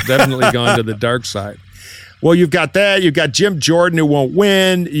 because definitely gone to the dark side. Well, you've got that. You've got Jim Jordan, who won't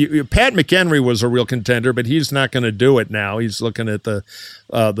win. Pat McHenry was a real contender, but he's not going to do it now. He's looking at the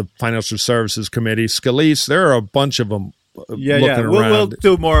Financial Services Committee. Scalise, there are a bunch of them looking around. We'll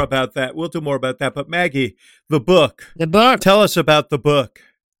do more about that. But Maggie, the book. Tell us about the book.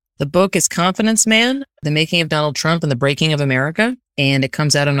 The book is Confidence Man, The Making of Donald Trump and the Breaking of America, and it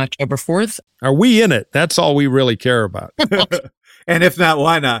comes out on October 4th. Are we in it? That's all we really care about. And if not,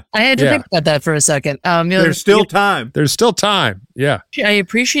 why not? I had to think about that for a second. There's still time. There's still time. Yeah. I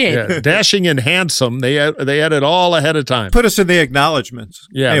appreciate it. Dashing and handsome. They had it all ahead of time. Put us in the acknowledgments.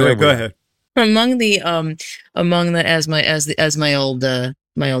 Yeah. Anyway, go ahead. Among the as my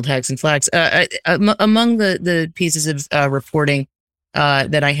old hacks and flags, among the pieces of reporting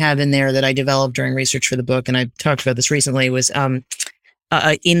that I have in there that I developed during research for the book, and I talked about this recently, was in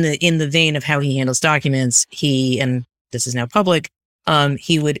the vein of how he handles documents. And this is now public,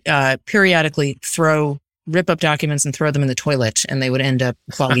 he would periodically rip up documents and throw them in the toilet, and they would end up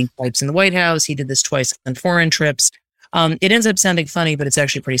clogging pipes in the White House. He did this twice on foreign trips. It ends up sounding funny, but it's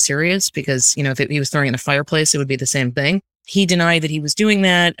actually pretty serious, because, if he was throwing it in a fireplace, it would be the same thing. He denied that he was doing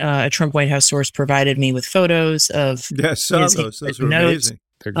that. A Trump White House source provided me with photos of those were amazing.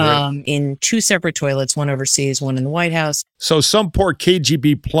 They're great. In 2 separate toilets, one overseas, one in the White House. So some poor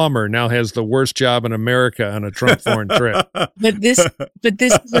KGB plumber now has the worst job in America on a Trump foreign trip. But this is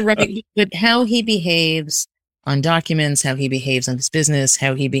but how he behaves on documents, how he behaves on his business,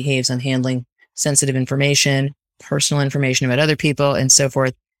 how he behaves on handling sensitive information, personal information about other people, and so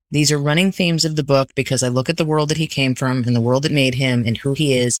forth. These are running themes of the book, because I look at the world that he came from and the world that made him and who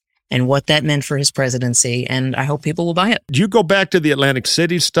he is and what that meant for his presidency, and I hope people will buy it. Do you go back to the Atlantic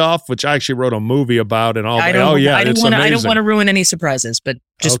City stuff, which I actually wrote a movie about and all that? I don't want to ruin any surprises, but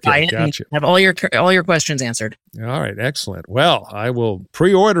just buy it and have all your questions answered. All right, excellent. Well, I will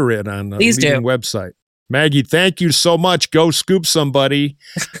pre-order it on the website. Maggie, thank you so much. Go scoop somebody.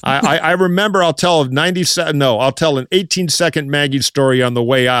 I remember I'll tell an 18-second Maggie story on the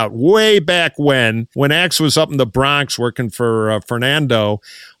way out. Way back when Axe was up in the Bronx working for Fernando,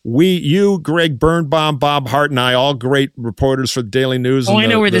 you, Greg Birnbaum, Bob Hart, and I, all great reporters for the Daily News and I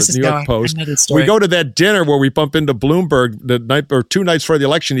know where this is New York going. Post. We go to that dinner where we bump into Bloomberg the night or 2 nights before the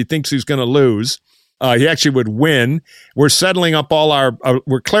election. He thinks he's going to lose. He actually would win. We're settling up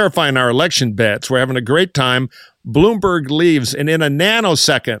we're clarifying our election bets. We're having a great time. Bloomberg leaves, and in a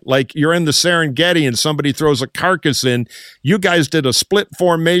nanosecond, like you're in the Serengeti and somebody throws a carcass in, you guys did a split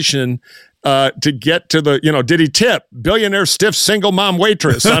formation to get to the, did he tip? Billionaire stiff single mom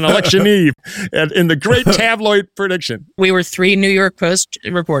waitress on election eve and in the great tabloid prediction. We were 3 New York Post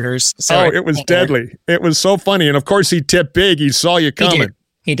reporters. So it was deadly. It was so funny. And of course he tipped big. He saw you coming.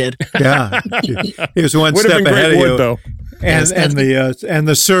 He did. Yeah, he was one step ahead of you. Though. And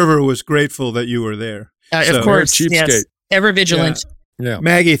the server was grateful that you were there. Of course, yes. Ever vigilant. Yeah.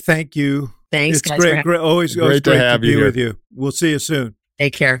 Maggie, thank you. Thanks, it's guys. great. Always great to be with you. We'll see you soon.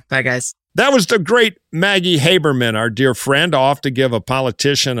 Take care. Bye, guys. That was the great Maggie Haberman, our dear friend, off to give a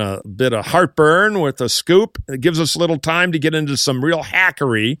politician a bit of heartburn with a scoop. It gives us a little time to get into some real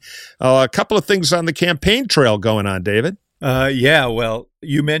hackery. A couple of things on the campaign trail going on, David. Well,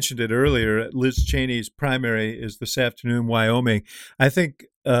 you mentioned it earlier. Liz Cheney's primary is this afternoon, Wyoming. I think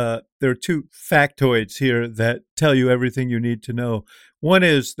there are 2 factoids here that tell you everything you need to know. One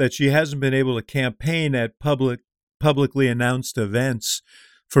is that she hasn't been able to campaign at publicly announced events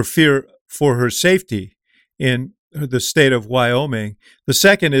for fear for her safety in the state of Wyoming. The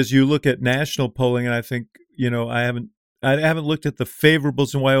second is you look at national polling, and I think, I haven't looked at the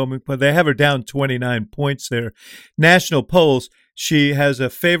favorables in Wyoming, but they have her down 29 points there. National polls, she has a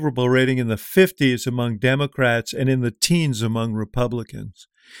favorable rating in the 50s among Democrats and in the teens among Republicans,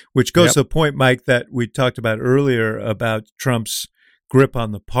 which goes to the point, Mike, that we talked about earlier about Trump's grip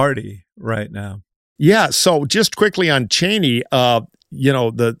on the party right now. Yeah. So just quickly on Cheney,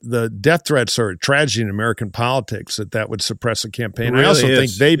 the death threats are a tragedy in American politics that would suppress a campaign. It really I also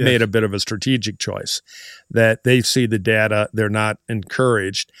think they've yes. made a bit of a strategic choice that they see the data, they're not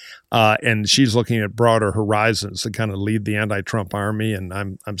encouraged, and she's looking at broader horizons to kind of lead the anti-Trump army. And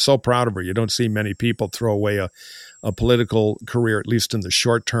I'm so proud of her. You don't see many people throw away a political career, at least in the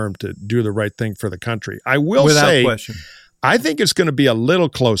short term, to do the right thing for the country. I will Without say, question. I think it's going to be a little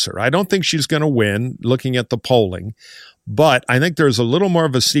closer. I don't think she's going to win, looking at the polling. But I think there's a little more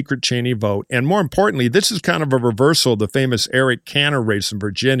of a secret Cheney vote. And more importantly, this is kind of a reversal of the famous Eric Cantor race in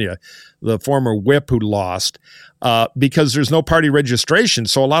Virginia, the former whip who lost, because there's no party registration.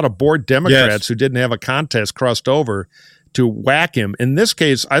 So a lot of bored Democrats who didn't have a contest crossed over to whack him. In this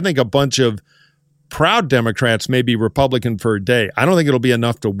case, I think a bunch of proud Democrats may be Republican for a day. I don't think it'll be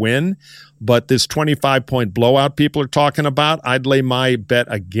enough to win, but this 25-point blowout people are talking about, I'd lay my bet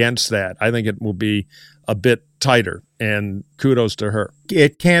against that. I think it will be a bit tighter, and kudos to her.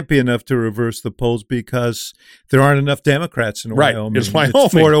 It can't be enough to reverse the polls because there aren't enough Democrats in Wyoming. It's Wyoming.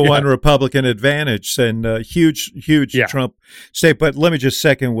 It's 4-1 Republican advantage and huge Trump state. But let me just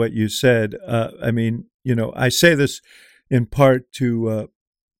second what you said. I say this in part to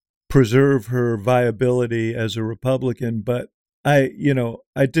preserve her viability as a Republican, but I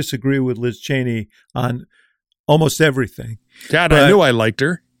disagree with Liz Cheney on almost everything. God, I knew I liked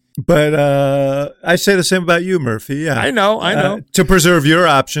her. But I say the same about you, Murphy. Yeah, I know. To preserve your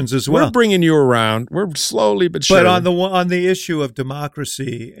options as well. We're bringing you around. We're slowly but surely. But on the issue of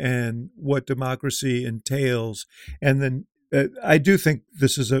democracy and what democracy entails, and then I do think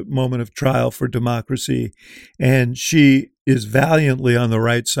this is a moment of trial for democracy, and she is valiantly on the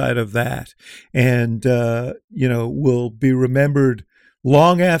right side of that, and will be remembered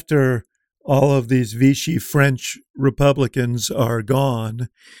long after all of these Vichy French Republicans are gone.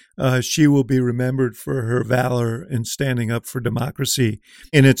 She will be remembered for her valor in standing up for democracy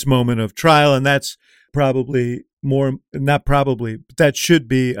in its moment of trial. And that's probably that should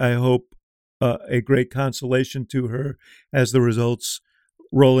be, I hope, a great consolation to her as the results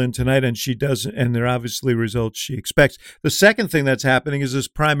roll in tonight. And she doesn't, and they're obviously results she expects. The second thing that's happening is this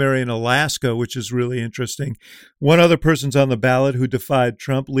primary in Alaska, which is really interesting. One other person's on the ballot who defied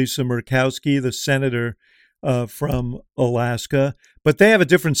Trump, Lisa Murkowski, the senator from Alaska. But they have a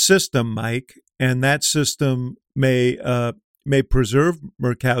different system, Mike, and that system may preserve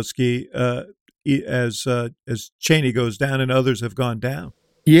Murkowski as Cheney goes down and others have gone down.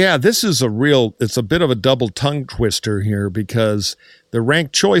 Yeah, this is it's a bit of a double tongue twister here because the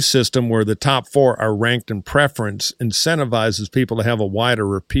ranked choice system where the top four are ranked in preference incentivizes people to have a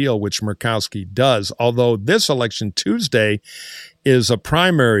wider appeal, which Murkowski does. Although this election Tuesday is a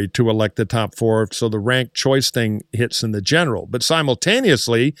primary to elect the top four, so the ranked choice thing hits in the general. But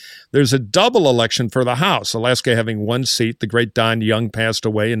simultaneously, there's a double election for the House, Alaska having one seat. The great Don Young passed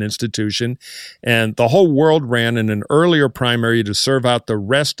away, an institution, and the whole world ran in an earlier primary to serve out the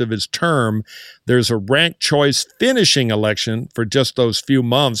rest of his term. There's a ranked choice finishing election for just those few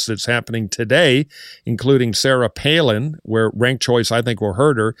months that's happening today, including Sarah Palin, where ranked choice I think will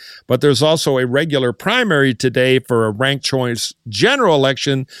hurt her. But there's also a regular primary today for a ranked choice general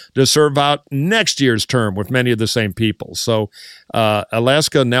election to serve out next year's term with many of the same people. So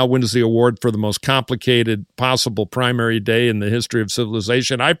Alaska now wins the award for the most complicated possible primary day in the history of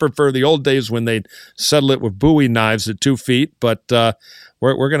civilization. I prefer the old days when they'd settle it with Bowie knives at 2 feet, but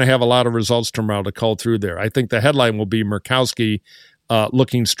we're going to have a lot of results tomorrow to cull through there. I think the headline will be Murkowski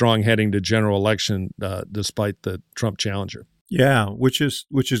looking strong heading to general election despite the Trump challenger. Yeah, which is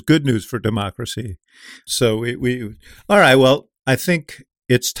good news for democracy. So we all right. Well, I think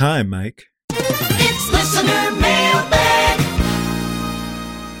it's time, Mike. It's listener mailbag.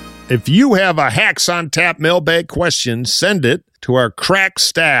 If you have a Hacks on Tap mailbag question, send it to our crack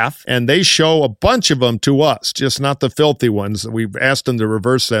staff, and they show a bunch of them to us, just not the filthy ones. We've asked them to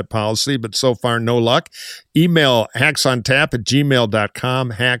reverse that policy, but so far, no luck. Email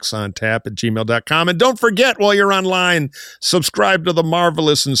hacksontap@gmail.com, hacksontap@gmail.com. And don't forget, while you're online, subscribe to the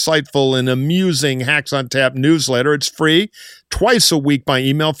marvelous, insightful, and amusing Hacks on Tap newsletter. It's free, twice a week by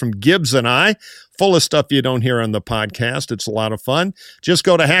email from Gibbs and I. Full of stuff you don't hear on the podcast. It's a lot of fun. Just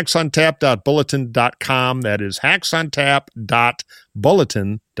go to hacksontap.bulletin.com. That is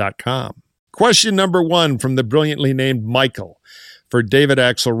hacksontap.bulletin.com. Question number 1 from the brilliantly named Michael for David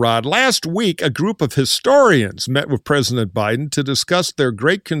Axelrod. Last week, a group of historians met with President Biden to discuss their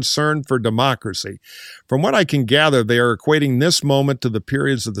great concern for democracy. From what I can gather, they are equating this moment to the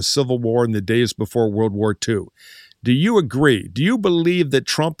periods of the Civil War and the days before World War II. Do you agree? Do you believe that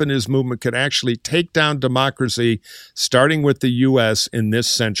Trump and his movement could actually take down democracy, starting with the U.S. in this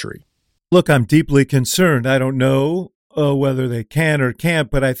century? Look, I'm deeply concerned. I don't know whether they can or can't,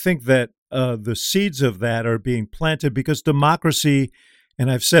 but I think that the seeds of that are being planted because democracy,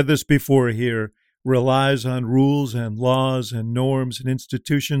 and I've said this before here, relies on rules and laws and norms and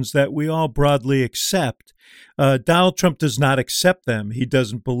institutions that we all broadly accept. Donald Trump does not accept them. He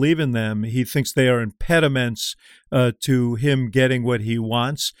doesn't believe in them. He thinks they are impediments to him getting what he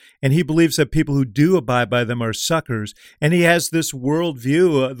wants. And he believes that people who do abide by them are suckers. And he has this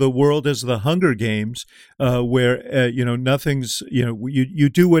worldview, the world as the Hunger Games, where, nothing's, you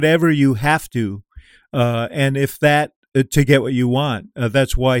do whatever you have to. And if that, to get what you want.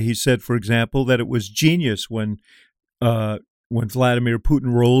 That's why he said, for example, that it was genius when Vladimir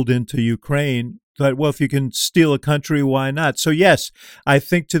Putin rolled into Ukraine. Thought, well, if you can steal a country, why not? So yes, I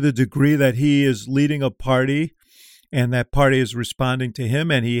think to the degree that he is leading a party, and that party is responding to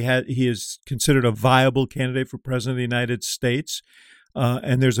him, and he is considered a viable candidate for president of the United States,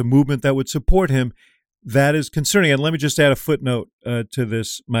 and there's a movement that would support him. That is concerning. And let me just add a footnote to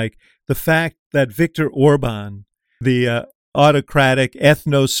this, Mike. The fact that Viktor Orban, the autocratic,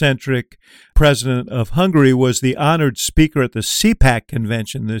 ethnocentric president of Hungary, was the honored speaker at the CPAC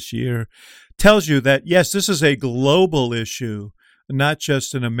convention this year, tells you that, yes, this is a global issue, not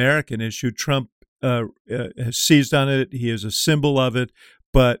just an American issue. Trump has seized on it. He is a symbol of it.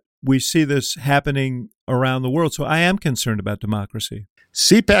 But we see this happening around the world. So I am concerned about democracy.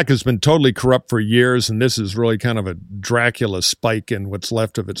 CPAC has been totally corrupt for years, and this is really kind of a Dracula spike in what's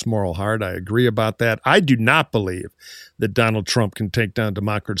left of its moral heart. I agree about that. I do not believe that Donald Trump can take down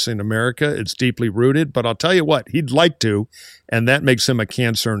democracy in America. It's deeply rooted, but I'll tell you what, he'd like to, and that makes him a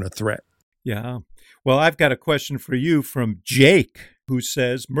cancer and a threat. Yeah. Well, I've got a question for you from Jake, who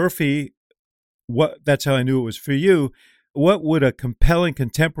says, Murphy, that's how I knew it was for you. What would a compelling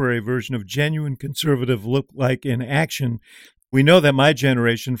contemporary version of genuine conservative look like in action? We know that my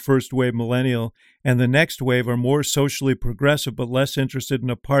generation, first wave millennial, and the next wave are more socially progressive but less interested in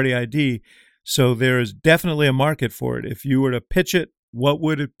a party ID. So there is definitely a market for it. If you were to pitch it, what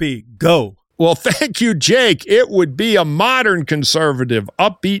would it be? Go. Well, thank you, Jake. It would be a modern conservative,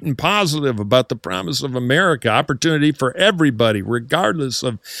 upbeat and positive about the promise of America, opportunity for everybody, regardless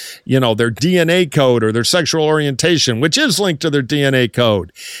of, their DNA code or their sexual orientation, which is linked to their DNA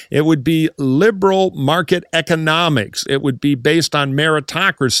code. It would be liberal market economics. It would be based on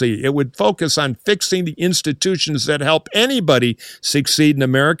meritocracy. It would focus on fixing the institutions that help anybody succeed in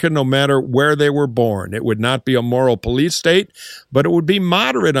America, no matter where they were born. It would not be a moral police state, but it would be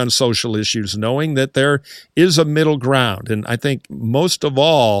moderate on social issues, knowing that there is a middle ground. And I think most of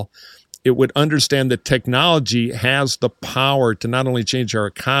all, it would understand that technology has the power to not only change our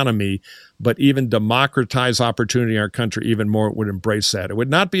economy, but even democratize opportunity in our country even more. It would embrace that. It would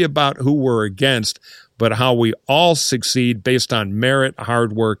not be about who we're against, but how we all succeed based on merit,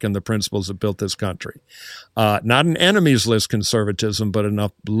 hard work, and the principles that built this country. Not an enemies list conservatism, but an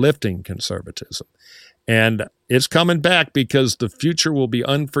uplifting conservatism. And it's coming back because the future will be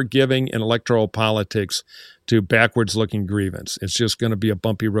unforgiving in electoral politics to backwards-looking grievance. It's just going to be a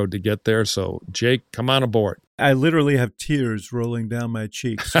bumpy road to get there. So, Jake, come on aboard. I literally have tears rolling down my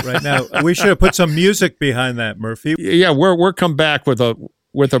cheeks right now. We should have put some music behind that, Murphy. Yeah, we're come back with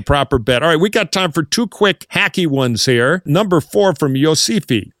a proper bet. All right, we got time for two quick hacky ones here. Number 4 from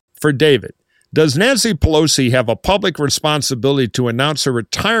Yosifi for David. Does Nancy Pelosi have a public responsibility to announce her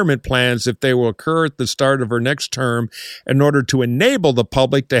retirement plans if they will occur at the start of her next term in order to enable the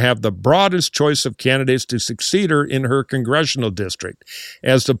public to have the broadest choice of candidates to succeed her in her congressional district,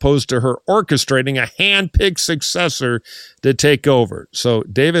 as opposed to her orchestrating a hand-picked successor to take over? So,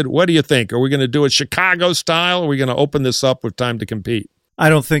 David, what do you think? Are we going to do it Chicago style, or are we going to open this up with time to compete? I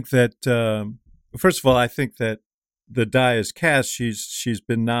don't think that, first of all, I think that the die is cast. She's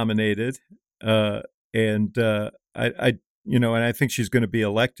been nominated. And I think she's going to be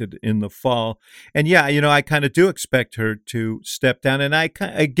elected in the fall. And yeah, I kind of do expect her to step down, and I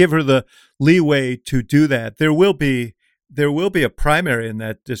give her the leeway to do that. There will be a primary in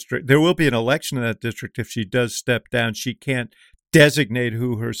that district. There will be an election in that district if she does step down. She can't designate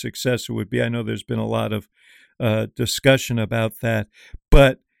who her successor would be. I know there's been a lot of discussion about that,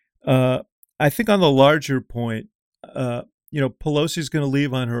 but I think on the larger point, Pelosi's going to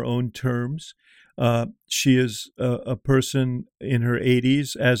leave on her own terms. She is a person in her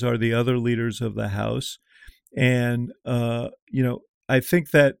 80s, as are the other leaders of the House. And, I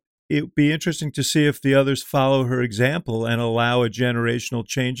think that it would be interesting to see if the others follow her example and allow a generational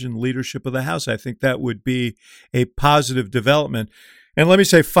change in leadership of the House. I think that would be a positive development. And let me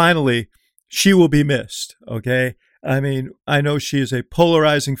say, finally, she will be missed, okay? I mean, I know she is a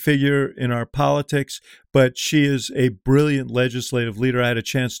polarizing figure in our politics, but she is a brilliant legislative leader. I had a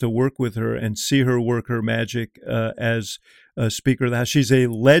chance to work with her and see her work her magic as Speaker of the House. She's a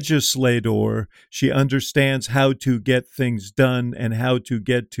legislator. She understands how to get things done and how to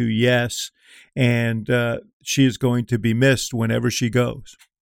get to yes, and she is going to be missed whenever she goes.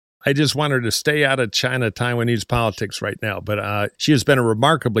 I just want her to stay out of China-Taiwanese politics right now. But she has been a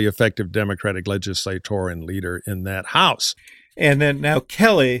remarkably effective Democratic legislator and leader in that House. And then now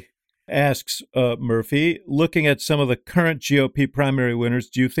Kelly asks Murphy, looking at some of the current GOP primary winners,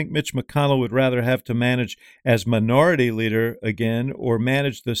 do you think Mitch McConnell would rather have to manage as minority leader again or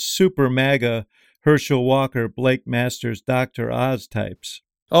manage the super MAGA Herschel Walker, Blake Masters, Dr. Oz types?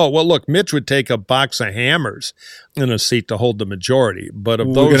 Oh, well, look, Mitch would take a box of hammers in a seat to hold the majority. But of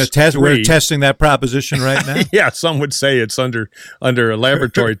we're testing that proposition right now. Yeah, some would say it's under a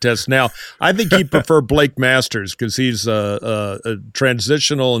laboratory test. Now, I think he'd prefer Blake Masters because he's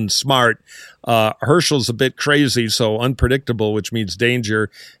transitional and smart. Herschel's a bit crazy, so unpredictable, which means danger.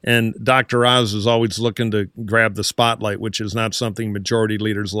 And Dr. Oz is always looking to grab the spotlight, which is not something majority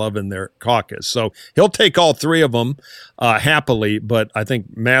leaders love in their caucus. So he'll take all three of them happily, but I think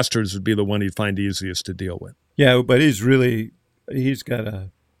Masters would be the one he'd find easiest to deal with. Yeah, but he's got a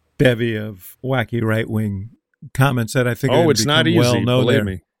bevy of wacky right-wing comments that I think it's not easy, believe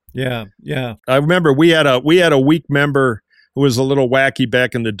me. Yeah. I remember we had a weak member who was a little wacky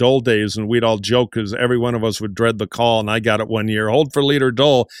back in the Dole days, and we'd all joke because every one of us would dread the call, and I got it one year. Hold for Leader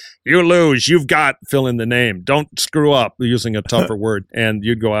Dole. You lose. You've got, fill in the name. Don't screw up, using a tougher word. And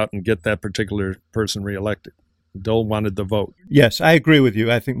you'd go out and get that particular person reelected. Dole wanted the vote. Yes, I agree with you.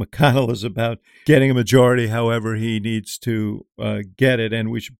 I think McConnell is about getting a majority however he needs to get it.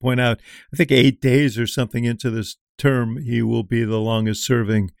 And we should point out, I think 8 days or something into this term, he will be the longest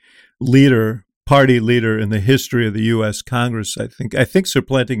serving party leader in the history of the U.S. Congress, I think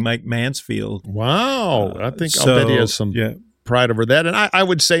supplanting Mike Mansfield. Wow. I'll bet he has some pride over that. And I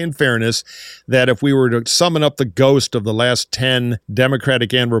would say, in fairness, that if we were to summon up the ghost of the last 10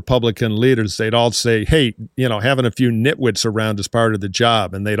 Democratic and Republican leaders, they'd all say, hey, having a few nitwits around is part of the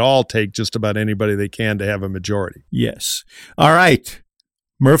job. And they'd all take just about anybody they can to have a majority. Yes. All right.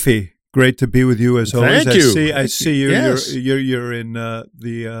 Murphy, great to be with you as always. Thank you. I see you. Yes. You're in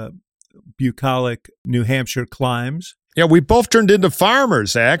the bucolic New Hampshire climes. Yeah, we both turned into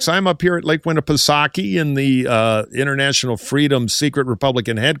farmers, Axe. I'm up here at Lake Winnipesaukee in the International Freedom Secret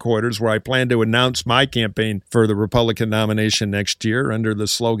Republican headquarters, where I plan to announce my campaign for the Republican nomination next year under the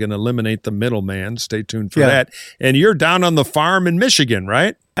slogan, Eliminate the Middleman. Stay tuned for that. And you're down on the farm in Michigan,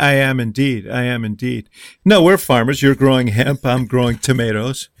 right? I am indeed. No, we're farmers. You're growing hemp. I'm growing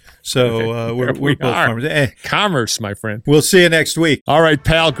tomatoes. So we're both farmers. Hey, commerce, my friend. We'll see you next week. All right,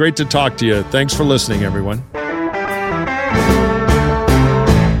 pal. Great to talk to you. Thanks for listening, everyone.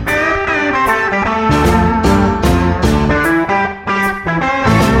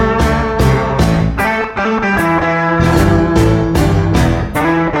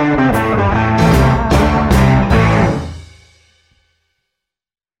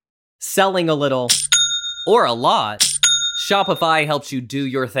 Selling a little or a lot, Shopify helps you do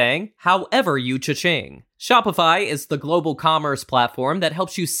your thing, however you cha-ching. Shopify is the global commerce platform that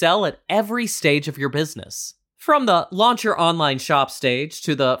helps you sell at every stage of your business. From the launch your online shop stage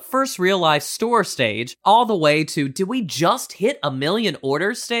to the first real-life store stage, all the way to do we just hit 1 million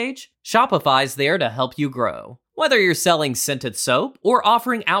orders stage? Shopify's there to help you grow. Whether you're selling scented soap or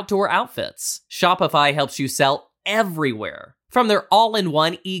offering outdoor outfits, Shopify helps you sell everywhere. From their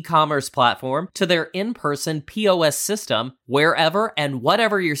all-in-one e-commerce platform to their in-person POS system, wherever and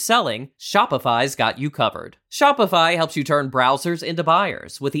whatever you're selling, Shopify's got you covered. Shopify helps you turn browsers into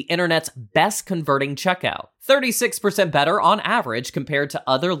buyers with the internet's best converting checkout, 36% better on average compared to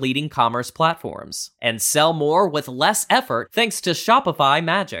other leading commerce platforms. And sell more with less effort thanks to Shopify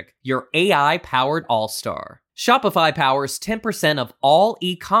Magic, your AI-powered all-star. Shopify powers 10% of all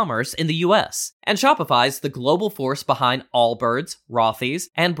e-commerce in the US, and Shopify's the global force behind Allbirds, Rothy's,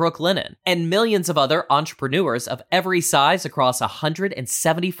 and Brooklinen, and millions of other entrepreneurs of every size across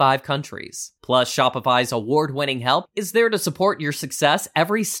 175 countries. Plus, Shopify's award-winning help is there to support your success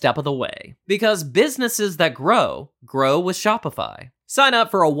every step of the way. Because businesses that grow, grow with Shopify. Sign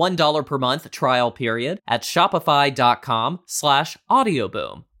up for a $1 per month trial period at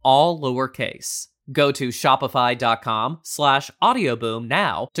shopify.com/audioboom, all lowercase. Go to shopify.com/audioboom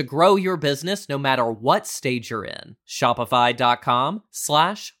now to grow your business no matter what stage you're in.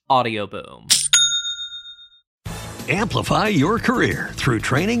 Shopify.com/audioboom. Amplify your career through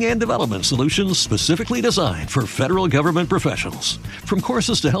training and development solutions specifically designed for federal government professionals. From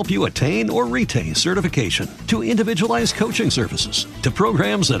courses to help you attain or retain certification, to individualized coaching services, to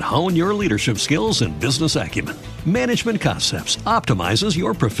programs that hone your leadership skills and business acumen, Management Concepts optimizes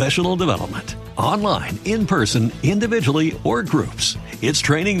your professional development. Online, in person, individually, or groups, it's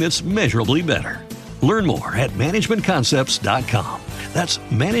training that's measurably better. Learn more at managementconcepts.com. That's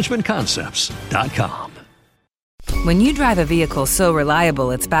managementconcepts.com. When you drive a vehicle so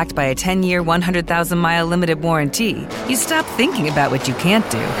reliable it's backed by a 10-year, 100,000-mile limited warranty, you stop thinking about what you can't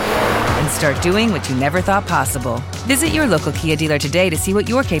do and start doing what you never thought possible. Visit your local Kia dealer today to see what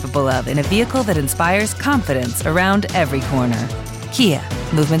you're capable of in a vehicle that inspires confidence around every corner. Kia,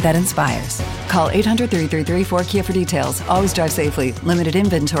 movement that inspires. Call 800-333-4KIA for details. Always drive safely. Limited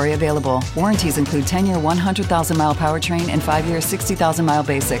inventory available. Warranties include 10-year 100,000-mile powertrain and 5-year 60,000-mile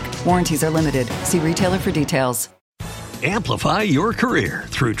basic. Warranties are limited. See retailer for details. Amplify your career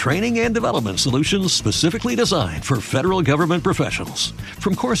through training and development solutions specifically designed for federal government professionals.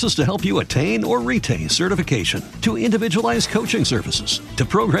 From courses to help you attain or retain certification, to individualized coaching services, to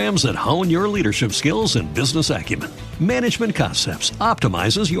programs that hone your leadership skills and business acumen, Management Concepts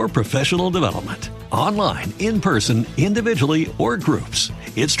optimizes your professional development. Online, in person, individually, or groups,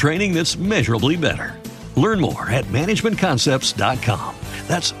 it's training that's measurably better. Learn more at managementconcepts.com.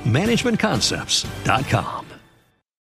 That's managementconcepts.com.